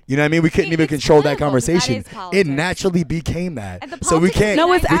 Like, you know what I mean? We couldn't even control that conversation. It naturally became that. So we can't.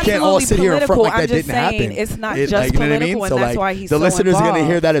 No, it's we can't all sit here and front like that didn't happen. It's not just political, and that's why he's the so listeners are involved. going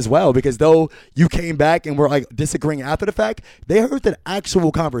to hear that as well because though you came back and were like disagreeing after the fact, they heard the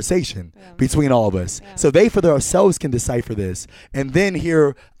actual conversation between all of us. Yeah. So they for themselves can decipher this and then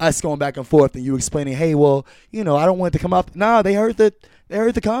hear us going back and forth and you explaining, hey, well, I don't want it to come up. Nah, they heard the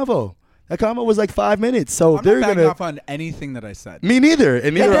convo. That convo was like 5 minutes, so I'm they're not gonna off on anything that I said. Me neither,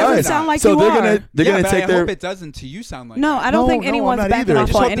 and neither are I. Sound like so you they're are. gonna take I their. hope it doesn't to you sound like. No, that. I don't think anyone's backing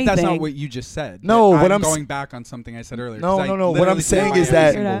off on anything. That's not what you just said. No, what I'm going back on something I said earlier. No. What I'm saying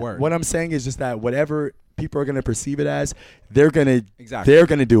is just that whatever people are gonna perceive it as, they're gonna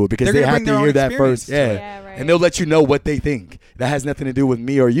do it because they have to hear that first. Yeah, right. And they'll let you know what they think. That has nothing to do with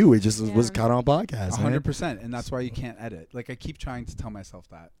me or you. It just was caught on podcast. 100%, and that's why you can't edit. Like I keep trying to tell myself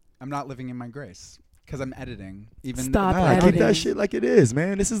that. I'm not living in my grace because I'm editing. Stop editing. Keep that shit like it is,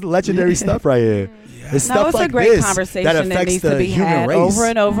 man. This is legendary stuff right here. Yeah. It's stuff it's like a great this conversation that affects needs the to be human had race. over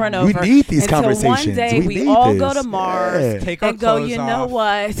and over and over. We need these until conversations. One day we need all this. go to Mars Take our and go, clothes you know off,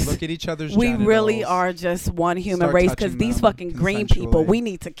 what? Look at each other's We genitals, really are just one human start race because these touching fucking them green people, consensually. we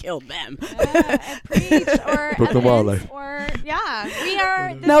need to kill them. Preach or Brooklyn Wildlife. or we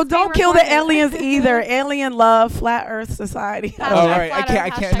are. No, don't kill the aliens either. Alien love, flat Earth society. Oh, all right. I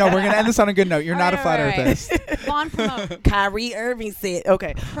can't. No, we're gonna end this on a good note. You're not a flat flat right. earthist. Vaughn, promote. Kyrie Irving said,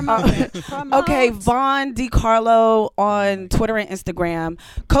 okay. Promote it. Promote. Okay, Vaughn DiCarlo on Twitter and Instagram.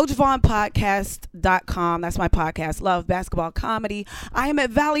 CoachVaughnPodcast.com. That's my podcast. Love basketball comedy. I am at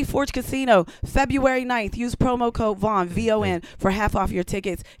Valley Forge Casino February 9th. Use promo code Vaughn, VON, for half off your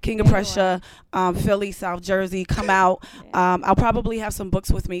tickets. King of Prussia, Philly, South Jersey. Come out. I'll probably have some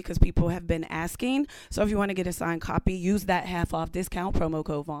books with me because people have been asking. So if you want to get a signed copy, use that half off discount promo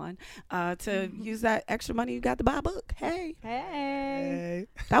code Vaughn to use that extra money you got to buy a book. Hey.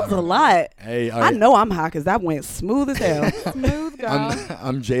 That was a lot. Hey, all I right. know I'm hot because that went smooth as hell. Smooth girl.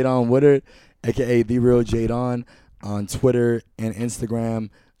 I'm Jadon Woodard, aka The Real Jadon, on Twitter and Instagram.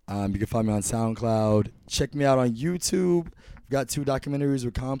 You can find me on SoundCloud. Check me out on YouTube. I've got 2 documentaries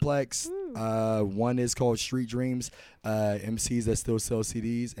with Complex. One is called Street Dreams, MCs that still sell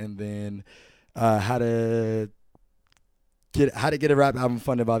CDs, and then how to get a rap album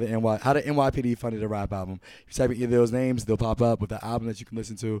funded by the how the NYPD funded a rap album. If you type in either of those names, they'll pop up with an album that you can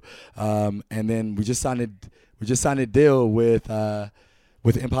listen to. And then we just signed a deal with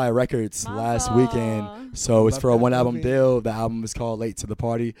Empire Records last weekend. So it's for a 1-album deal. The album is called Late to the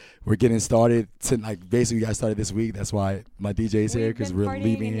Party. We're getting started. Basically, we got started this week. That's why my DJ's here, because we're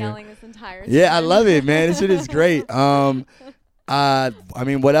leaving and here. yelling this entire Yeah, I time. love it, man. This shit is great. I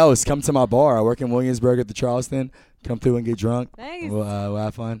mean, what else? Come to my bar. I work in Williamsburg at the Charleston. Come through and get drunk. Nice. We'll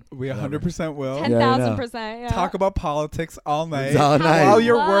have fun. We 100% will. 10,000%. Yeah. Talk about politics all night. All night. While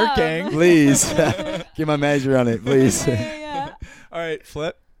you're Love. working. Please. Get my manager on it, please. Yeah. All right,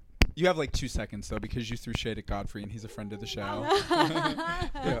 Flip. You have like 2 seconds, though, because you threw shade at Godfrey, and he's a friend of the show.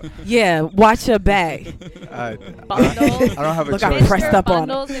 Yeah, watch your back. Bundles. I don't have a Look, I'm choice. pressed Mr. up on it.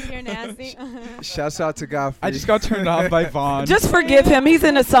 Bundles if you're nasty. Shouts out to Godfrey. I just got turned off by Vaughn. Just forgive him. He's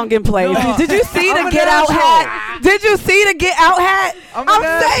in a sunken place. No. Did you see I'm the an Get Out asshole. hat? Did you see the Get Out hat?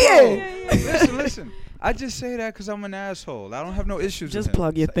 I'm saying. Listen. I just say that because I'm an asshole. I don't have no issues Just with him.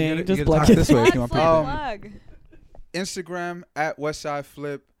 plug your thing. you Just gotta plug talk your this way thing. if you want people. Plug. Instagram at Westside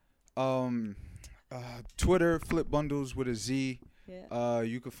Flip. Twitter Flip Bundles with a Z. Yeah.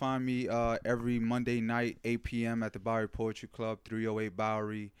 You can find me every Monday night, 8 p.m. at the Bowery Poetry Club, 308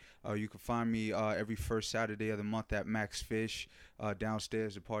 Bowery. You can find me every first Saturday of the month at Max Fish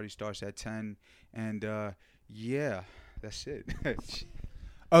downstairs. The party starts at 10. And yeah, that's it.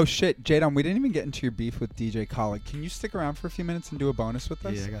 Oh, shit. Jadon, we didn't even get into your beef with DJ Khaled. Can you stick around for a few minutes and do a bonus with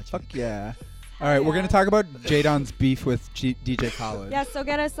us? Yeah, I got you. Fuck yeah. All right, we're going to talk about Jadon's beef with DJ Khaled. Yeah, so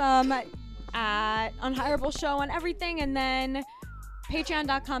get us at Unhireable Show on everything, and then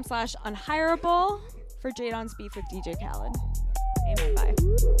patreon.com/unhireable for Jadon's beef with DJ Khaled. Amen. Bye.